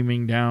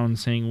streaming down,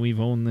 saying we've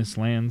owned this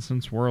land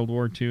since World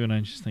War II, and I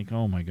just think,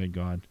 oh my good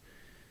God,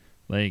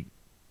 like.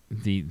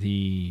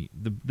 The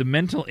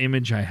mental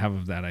image I have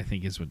of that, I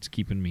think, is what's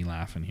keeping me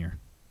laughing here.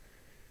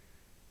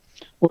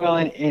 Well,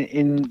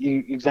 and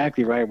you're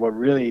exactly right. What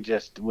really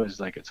just was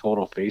like a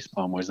total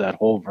facepalm was that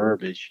whole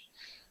verbiage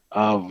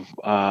of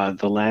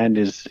the land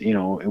is,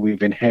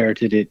 we've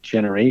inherited it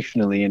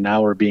generationally, and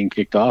now we're being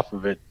kicked off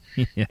of it,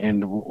 yeah.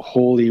 And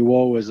holy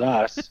woe is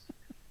us.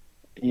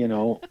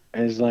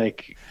 Is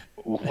like,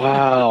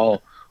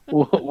 wow.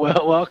 Well,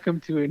 welcome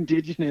to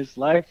Indigenous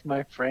life,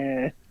 my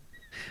friend.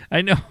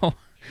 I know.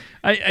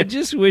 I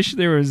just wish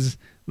there was,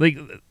 like,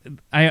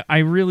 I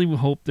really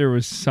hope there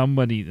was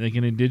somebody, like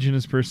an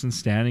Indigenous person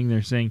standing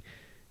there saying,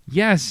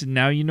 yes,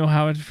 now you know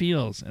how it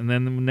feels. And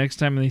then the next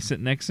time they sit,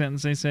 next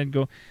sentence they said,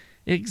 go,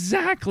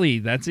 exactly,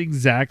 that's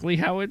exactly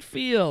how it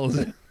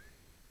feels.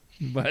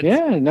 But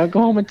yeah, now go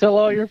home and tell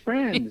all your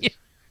friends.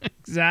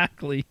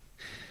 Exactly.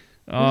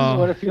 This is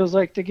what it feels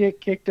like to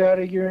get kicked out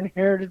of your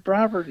inherited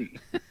property.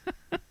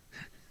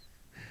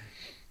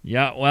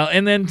 Yeah, well,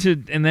 and then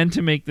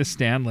to make the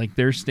stand, like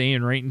they're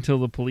staying right until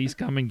the police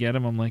come and get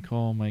them. I'm like,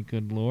 oh my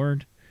good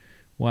Lord,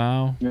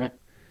 wow. Yeah.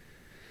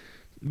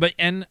 But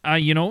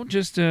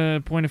just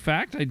a point of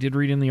fact, I did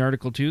read in the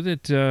article too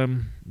that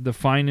the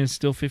fine is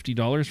still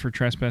 $50 for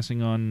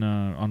trespassing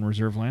on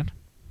reserve land,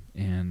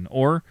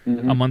 or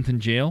a month in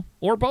jail,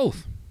 or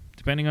both,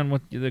 depending on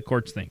what the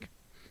courts think.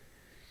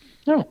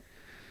 No.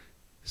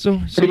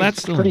 So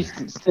that's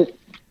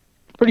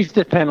pretty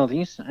stiff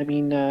penalties. I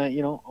mean,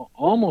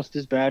 almost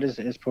as bad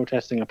as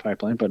protesting a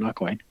pipeline, but not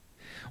quite.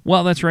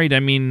 Well, that's right.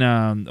 I mean,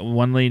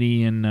 one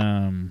lady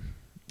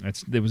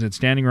it was at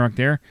Standing Rock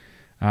there,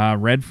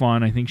 Red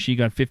Fawn. I think she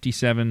got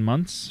 57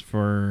 months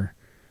for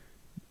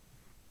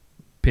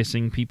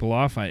pissing people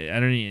off. I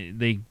don't.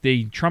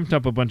 They trumped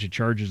up a bunch of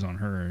charges on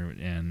her,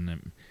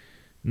 and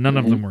none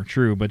of them were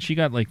true. But she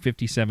got like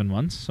 57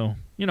 months. So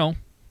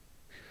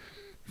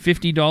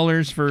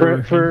 $50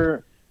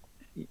 for.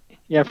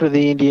 Yeah, for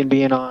the Indian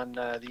being on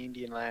the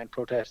Indian land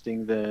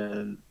protesting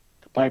the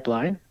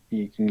pipeline,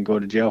 you can go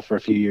to jail for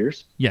a few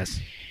years. Yes.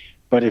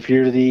 But if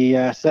you're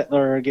the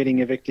settler getting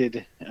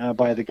evicted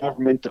by the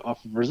government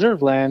off of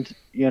reserve land,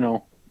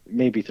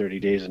 maybe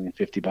 30 days and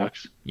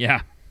 $50.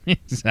 Yeah,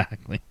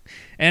 exactly.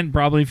 And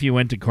probably if you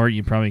went to court,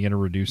 you'd probably get a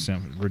reduced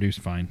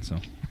fine. So.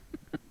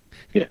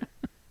 Yeah.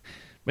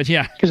 But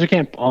yeah. Because they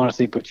can't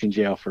honestly put you in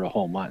jail for a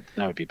whole month.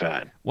 That would be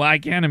bad. Well, I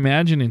can't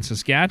imagine in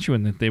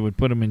Saskatchewan that they would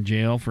put them in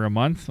jail for a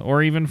month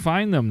or even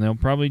fine them. They'll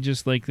probably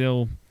just they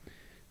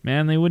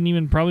wouldn't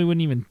even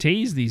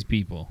tase these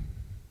people.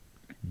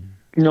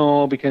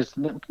 No, because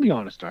to be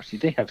honest, Darcy,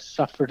 they have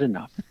suffered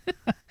enough.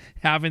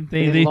 Haven't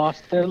they? They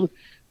lost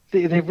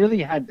they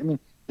really had,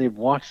 they've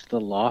watched the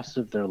loss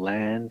of their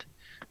land,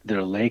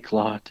 their lake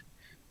lot,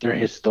 their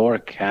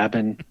historic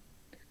cabin.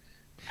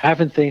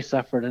 Haven't they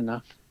suffered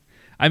enough?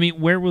 I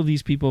mean, where will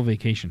these people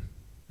vacation?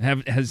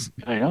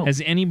 I know.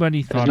 Has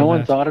anybody thought Has of no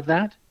one that? thought of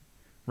that?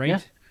 Right? Yeah.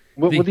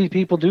 What will these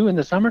people do in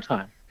the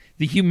summertime?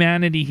 The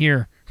humanity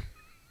here.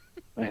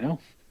 I know.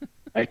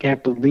 I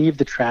can't believe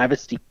the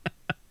travesty.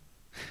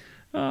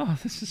 Oh,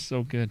 this is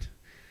so good.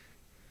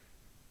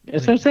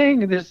 That's what I'm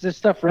saying. This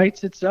stuff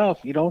writes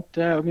itself. You don't.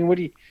 I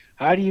mean,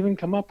 how do you even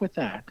come up with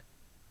that?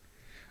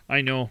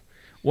 I know.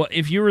 Well,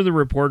 if you were the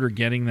reporter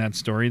getting that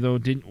story, though,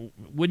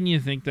 wouldn't you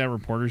think that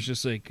reporter's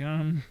just like,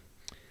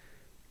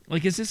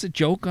 is this a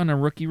joke on a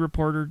rookie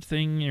reporter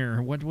thing,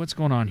 or what's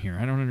going on here?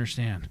 I don't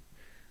understand.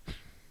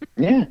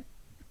 Yeah.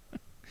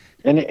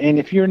 And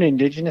if you're an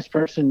Indigenous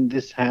person,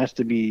 this has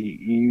to be,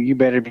 you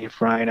better be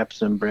frying up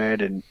some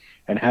bread and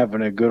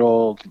having a good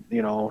old,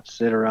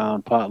 sit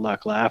around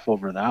potluck laugh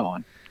over that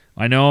one.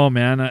 I know,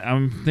 man.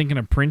 I'm thinking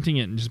of printing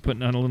it and just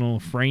putting on a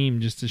little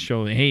frame just to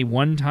show, hey,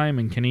 one time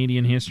in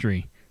Canadian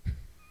history.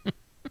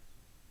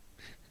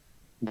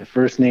 The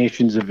First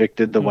Nations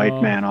evicted the white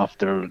man off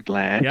their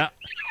land.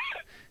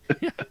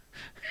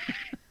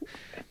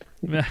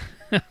 Yeah.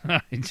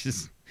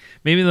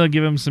 Maybe they'll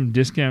give him some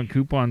discount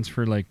coupons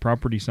for like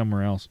property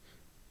somewhere else.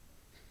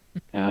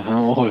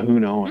 Who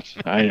knows?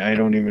 I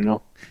don't even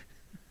know.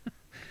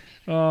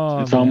 Oh,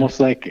 it's almost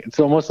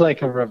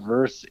like a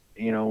reverse.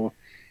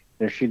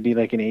 There should be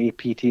like an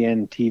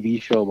APTN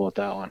TV show about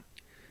that one.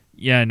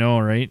 Yeah, I know,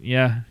 right?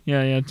 Yeah.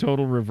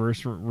 Total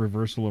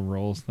reversal of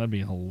roles. That'd be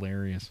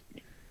hilarious.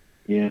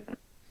 Yeah.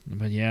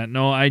 But yeah,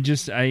 no, I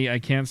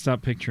can't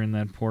stop picturing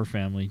that poor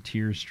family,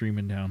 tears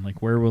streaming down.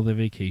 Like, where will they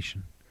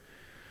vacation?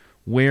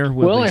 Where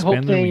will they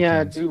spend their weekends? Well,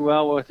 I hope they do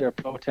well with their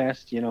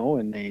protest,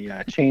 and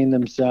they chain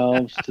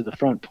themselves to the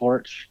front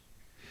porch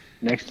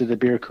next to the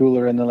beer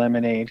cooler and the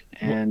lemonade.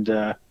 And,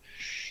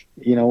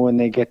 when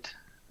they get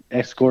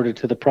escorted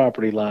to the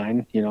property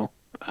line, it'll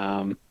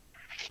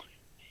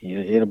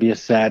be a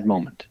sad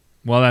moment.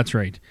 Well, that's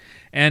right.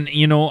 And,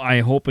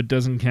 I hope it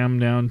doesn't come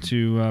down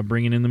to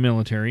bringing in the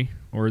military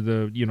or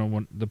the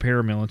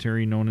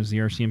paramilitary known as the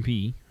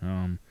RCMP.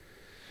 I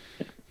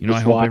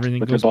hope everything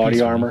with goes the body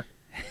peacefully. armor.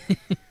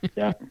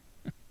 Yeah.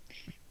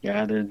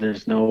 Yeah,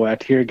 there's no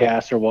tear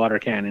gas or water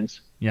cannons.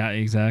 Yeah,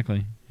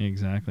 exactly.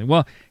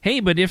 Well, hey,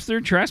 but if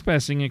they're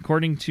trespassing,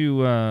 according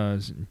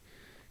to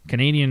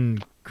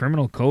Canadian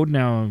criminal code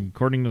now,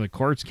 according to the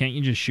courts, can't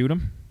you just shoot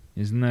them?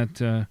 Isn't that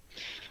the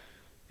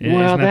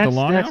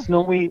law now?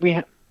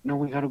 No,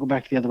 we got to go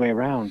back the other way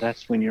around.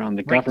 That's when you're on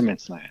the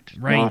government's land,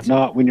 right?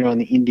 Not when you're on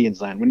the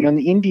Indians' land. When you're on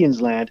the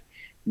Indians' land,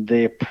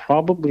 they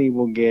probably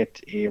will get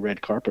a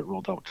red carpet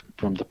rolled out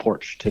from the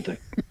porch to the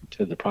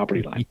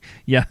property line.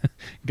 Yeah,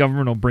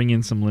 government will bring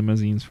in some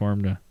limousines for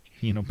them to,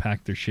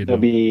 pack their shit. There'll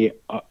be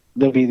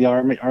the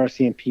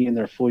RCMP in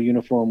their full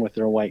uniform with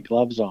their white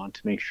gloves on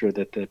to make sure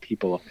that the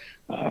people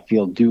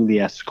feel duly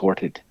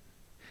escorted.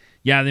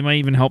 Yeah, they might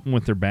even help them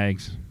with their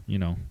bags,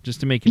 just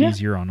to make it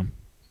easier on them.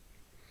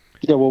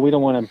 Yeah, well, we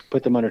don't want to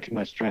put them under too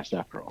much stress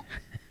after all.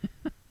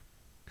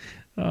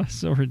 Oh,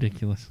 so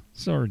ridiculous.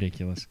 So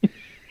ridiculous.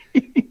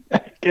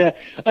 Yeah,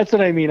 that's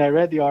what I mean. I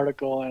read the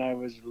article and I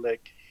was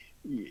like,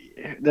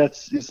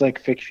 it's like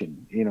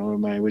fiction.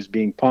 Am I was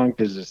being punked?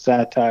 Is it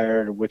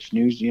satire? Which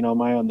news,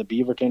 am I on the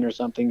Beaverton or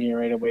something here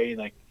right away?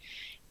 Like,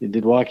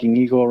 did Walking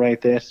Eagle write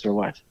this or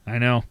what? I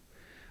know.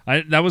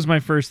 That was my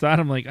first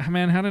thought. I'm like, oh,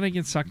 man, how did I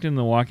get sucked in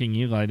the Walking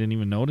Eagle? I didn't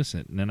even notice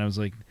it. And then I was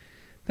like,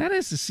 that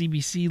is the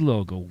CBC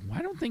logo.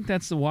 I don't think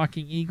that's the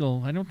Walking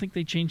Eagle. I don't think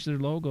they changed their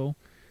logo.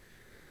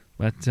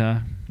 But,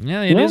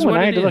 is what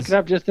I it had to is. look it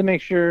up just to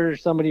make sure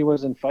somebody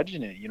wasn't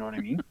fudging it. You know what I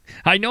mean?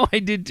 I know I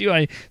did,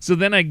 too. So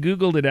then I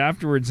Googled it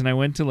afterwards, and I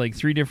went to, like,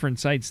 3 different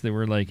sites that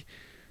were, like,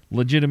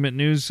 legitimate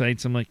news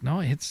sites. I'm like, no,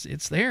 it's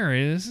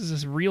there. This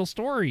is a real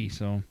story.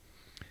 So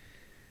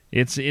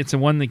it's a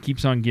one that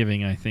keeps on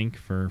giving, I think,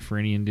 for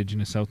any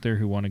Indigenous out there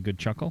who want a good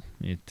chuckle.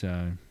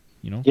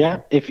 Yeah,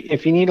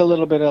 if you need a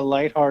little bit of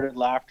lighthearted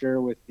laughter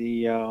with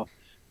the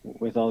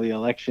with all the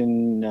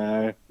election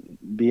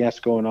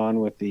BS going on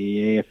with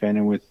the AFN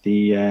and with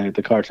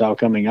the cartel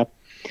coming up,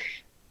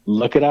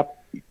 look it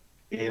up.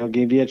 It'll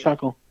give you a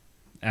chuckle.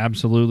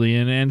 Absolutely.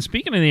 And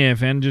speaking of the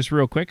AFN, just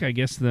real quick, I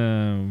guess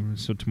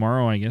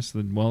tomorrow,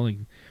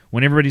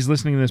 when everybody's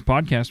listening to this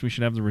podcast, we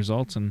should have the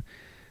results. And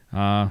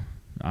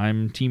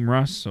I'm Team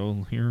Russ,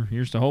 so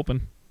here's to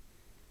hoping.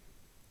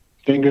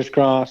 Fingers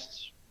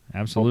crossed.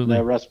 Absolutely.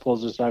 That Russ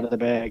pulls us out of the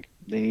bag.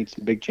 They need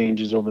some big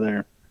changes over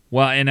there.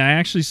 Well, and I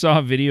actually saw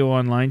a video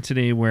online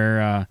today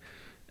where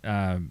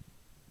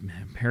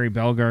Perry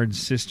Bellegarde's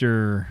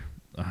sister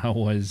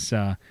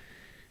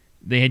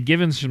they had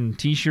given some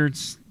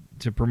T-shirts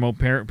to promote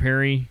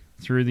Perry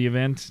through the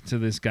event to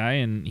this guy,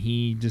 and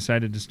he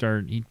decided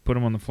to he put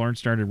them on the floor and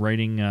started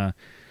writing, I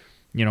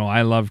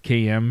love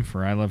KM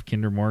for I love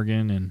Kinder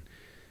Morgan,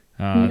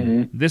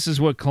 and this is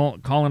what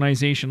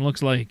colonization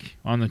looks like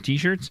on the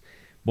T-shirts.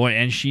 Boy,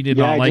 and she did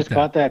not like that. Yeah, I just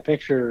caught that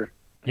picture.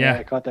 Yeah,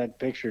 I caught that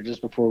picture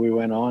just before we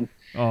went on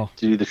to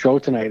do the show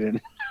tonight,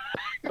 and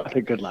got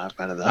a good laugh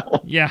out of that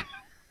one. Yeah.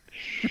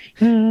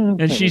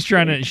 And she's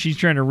trying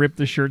to rip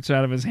the shirts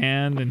out of his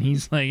hand, and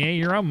he's like, "Hey,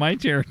 you're on my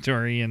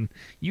territory, and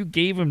you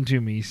gave them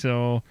to me."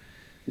 So,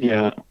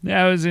 Yeah.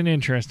 That was an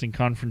interesting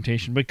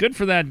confrontation, but good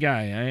for that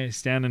guy. I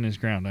stand on his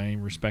ground. I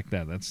respect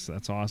that.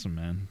 That's awesome,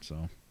 man.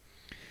 So,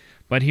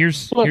 but Well,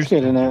 that's here's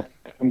good, and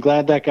I'm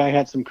glad that guy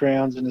had some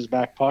crayons in his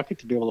back pocket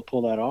to be able to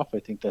pull that off. I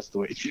think that's the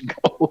way it should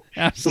go.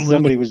 absolutely.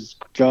 Somebody was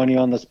Johnny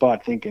on the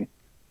spot thinking.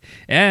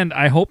 And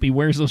I hope he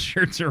wears those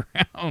shirts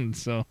around.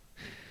 So,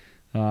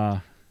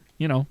 to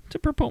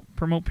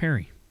promote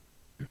Perry.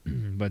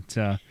 But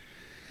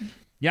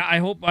yeah,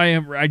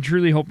 I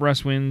truly hope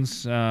Russ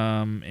wins.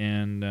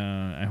 And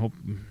I hope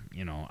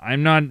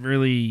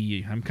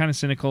I'm kind of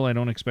cynical. I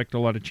don't expect a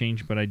lot of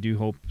change, but I do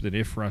hope that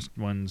if Russ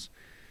wins,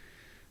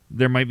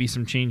 there might be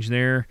some change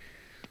there.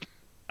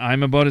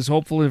 I'm about as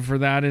hopeful for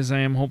that as I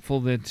am hopeful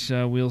that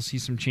we'll see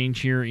some change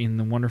here in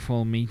the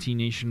wonderful Métis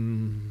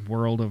Nation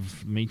world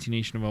of Métis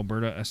Nation of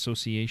Alberta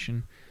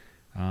Association.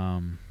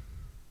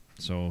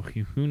 So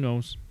who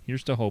knows?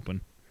 Here's to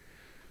hoping.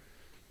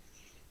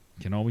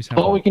 Can always have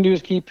All hope. we can do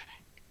is keep.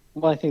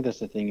 Well, I think that's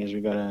the thing is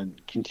we've got to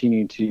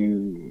continue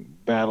to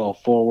battle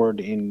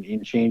forward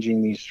in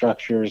changing these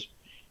structures,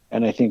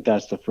 and I think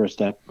that's the first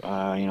step.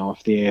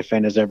 If the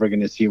AFN is ever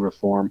going to see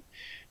reform,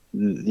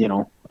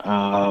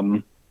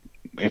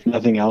 if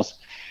nothing else,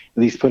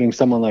 at least putting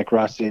someone like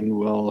Russ in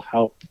will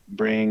help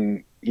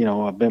bring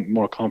a bit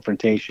more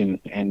confrontation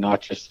and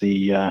not just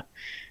the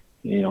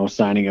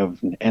signing of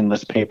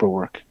endless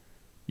paperwork.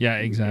 Yeah,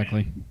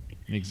 exactly.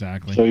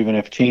 So even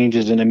if change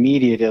isn't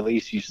immediate, at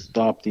least you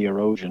stop the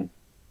erosion.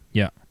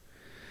 Yeah.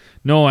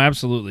 No,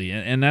 absolutely.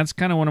 And that's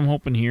kind of what I'm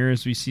hoping here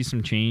is we see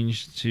some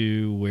change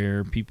to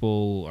where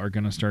people are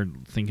going to start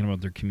thinking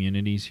about their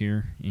communities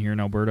here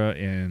in Alberta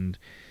and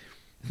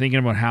thinking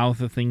about how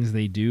the things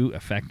they do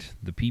affect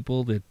the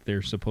people that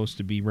they're supposed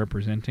to be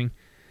representing,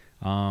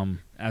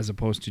 as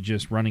opposed to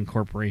just running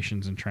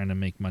corporations and trying to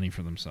make money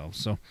for themselves.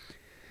 So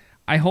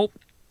I hope.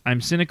 I'm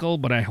cynical,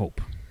 but I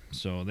hope.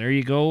 So there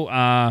you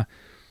go.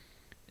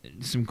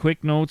 Some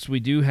quick notes. We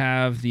do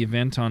have the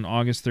event on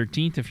August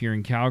 13th. If you're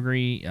in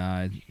Calgary,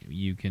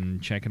 you can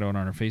check it out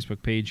on our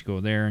Facebook page.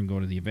 Go there and go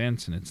to the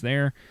events, and it's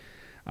there.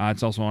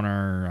 It's also on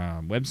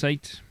our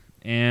website.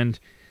 And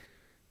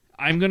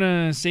I'm going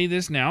to say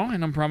this now,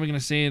 and I'm probably going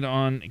to say it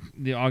on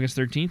the August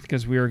 13th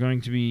because we are going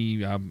to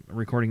be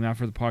recording that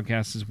for the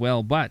podcast as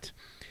well. But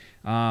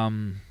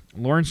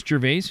Lawrence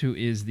Gervais, who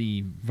is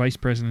the Vice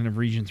President of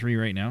Region 3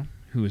 right now,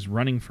 who is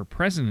running for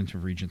President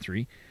of Region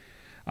 3,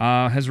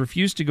 has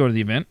refused to go to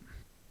the event.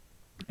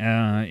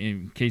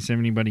 In case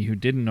anybody who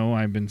didn't know,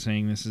 I've been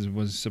saying this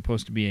was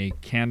supposed to be a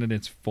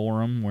candidates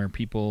forum where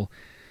Métis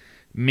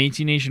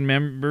Nation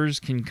members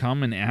can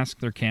come and ask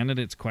their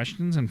candidates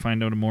questions and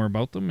find out more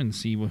about them and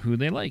see who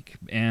they like.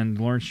 And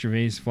Lawrence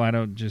Gervais flat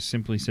out just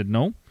simply said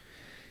no.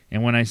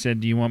 And when I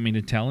said, do you want me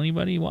to tell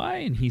anybody why?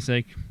 And he's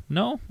like,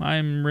 no,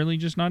 I'm really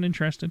just not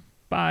interested.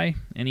 Bye.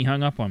 And he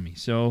hung up on me.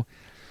 So,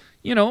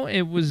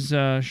 it was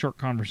a short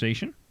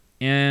conversation.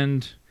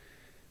 And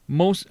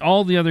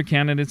all the other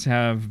candidates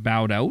have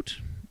bowed out,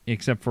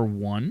 except for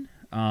one.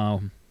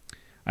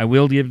 I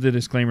will give the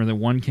disclaimer that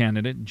one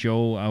candidate,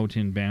 Joe out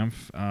in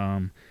Banff,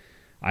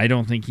 I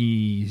don't think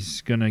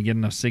he's going to get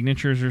enough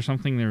signatures or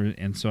something there,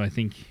 and so I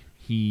think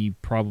he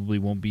probably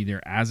won't be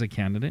there as a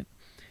candidate.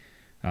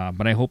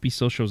 But I hope he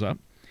still shows up.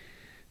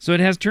 So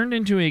it has turned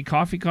into a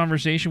coffee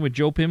conversation with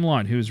Joe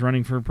Pimlott, who is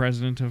running for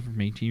president of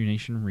Métis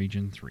Nation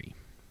Region 3.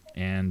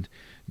 And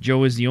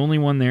Joe is the only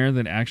one there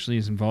that actually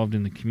is involved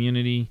in the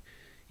community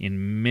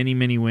in many,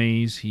 many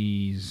ways.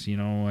 He's,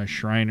 a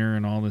Shriner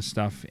and all this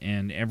stuff.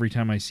 And every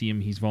time I see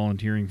him, he's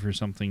volunteering for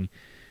something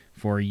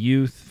for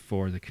youth,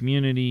 for the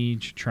community,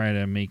 to try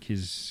to make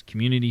his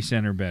community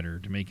center better,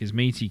 to make his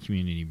Métis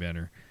community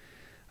better.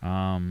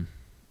 And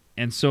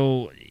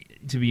so,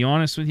 to be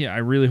honest with you, I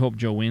really hope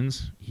Joe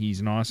wins.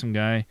 He's an awesome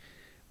guy,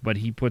 but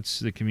he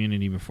puts the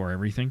community before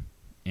everything.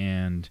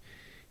 And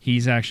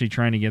he's actually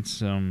trying to get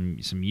some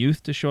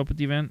youth to show up at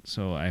the event,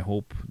 so I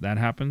hope that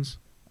happens.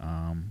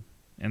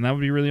 And that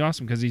would be really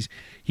awesome because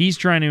he's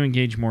trying to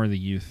engage more of the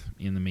youth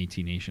in the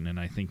Métis Nation, and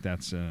I think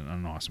that's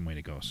an awesome way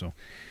to go. So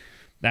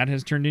that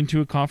has turned into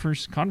a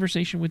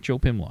conversation with Joe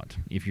Pimlott,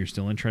 if you're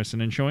still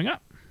interested in showing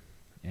up.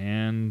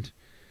 And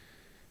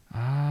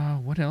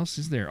what else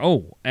is there?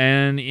 Oh,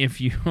 and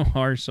if you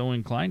are so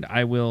inclined,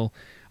 I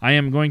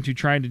am going to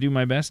try to do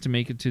my best to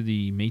make it to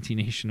the Métis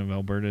Nation of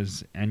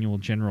Alberta's annual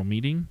general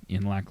meeting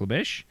in Lac La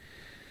Biche.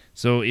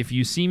 So if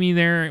you see me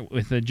there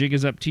with a Jig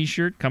Is Up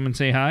t-shirt, come and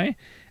say hi.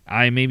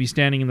 I may be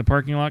standing in the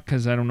parking lot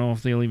because I don't know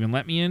if they'll even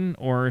let me in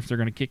or if they're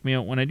going to kick me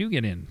out when I do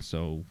get in.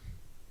 So,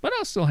 but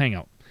I'll still hang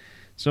out.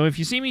 So if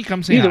you see me,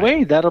 come say Either hi.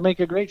 way, that'll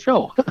make a great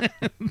show.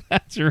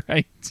 That's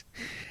right.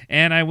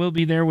 And I will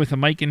be there with a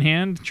mic in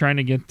hand trying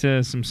to get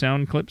some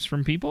sound clips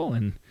from people,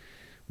 and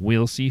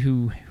we'll see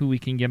who we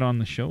can get on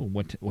the show,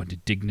 what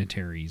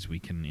dignitaries we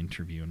can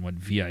interview, and what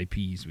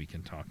VIPs we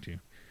can talk to.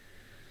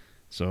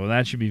 So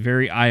that should be a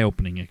very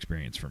eye-opening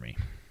experience for me.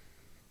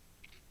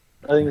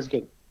 I think it's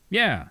good.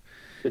 Yeah.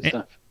 Good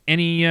stuff.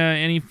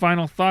 Any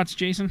final thoughts,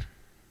 Jason?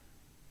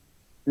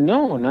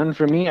 No, none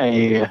for me.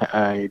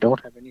 I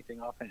don't have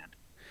anything offhand.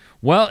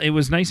 Well, it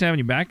was nice having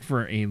you back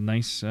for a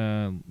nice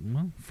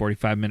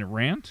 45-minute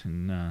rant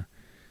and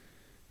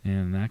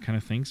that kind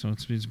of thing. So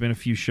it's been a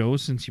few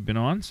shows since you've been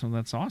on, so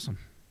that's awesome.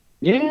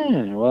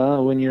 Yeah,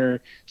 well, when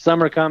your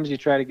summer comes, you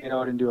try to get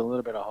out and do a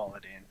little bit of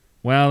holidaying.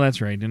 Well, that's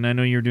right. And I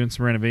know you're doing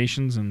some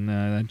renovations, and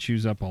that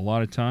chews up a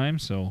lot of time.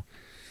 So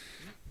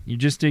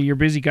you're a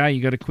busy guy.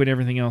 You got to quit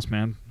everything else,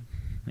 man.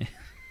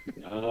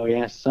 Oh,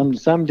 yeah.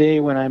 Someday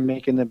when I'm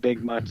making the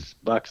big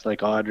bucks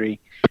like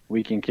Audrey,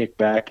 we can kick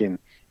back and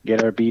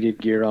get our beaded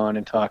gear on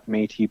and talk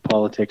Métis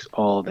politics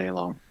all day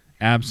long.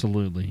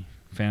 Absolutely.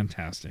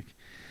 Fantastic.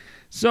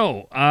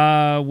 So,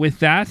 with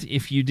that,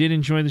 if you did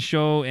enjoy the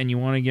show and you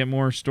want to get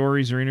more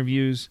stories or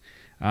interviews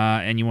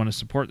and you want to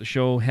support the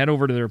show, head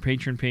over to their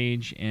Patreon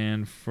page,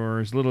 and for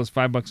as little as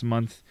 $5 a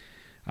month,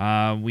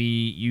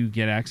 you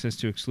get access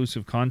to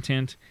exclusive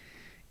content.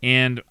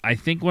 And I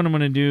think what I'm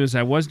going to do is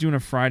I was doing a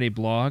Friday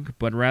blog,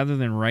 but rather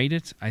than write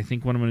it, I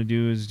think what I'm going to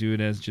do is do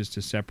it as just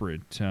a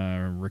separate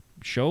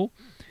show.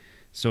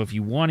 So if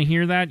you want to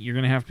hear that, you're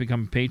going to have to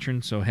become a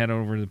patron. So head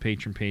over to the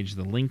Patreon page.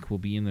 The link will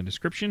be in the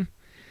description.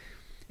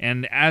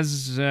 And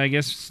as I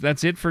guess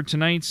that's it for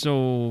tonight.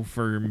 So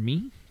for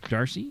me,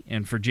 Darcy,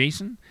 and for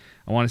Jason,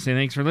 I want to say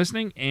thanks for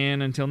listening.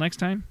 And until next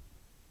time,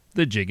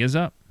 the jig is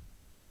up.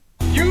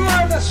 You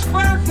are the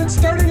spark that's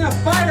starting a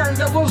fire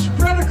that will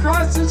spread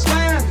across this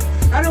land.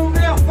 And it will be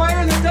a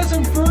fire that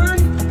doesn't burn.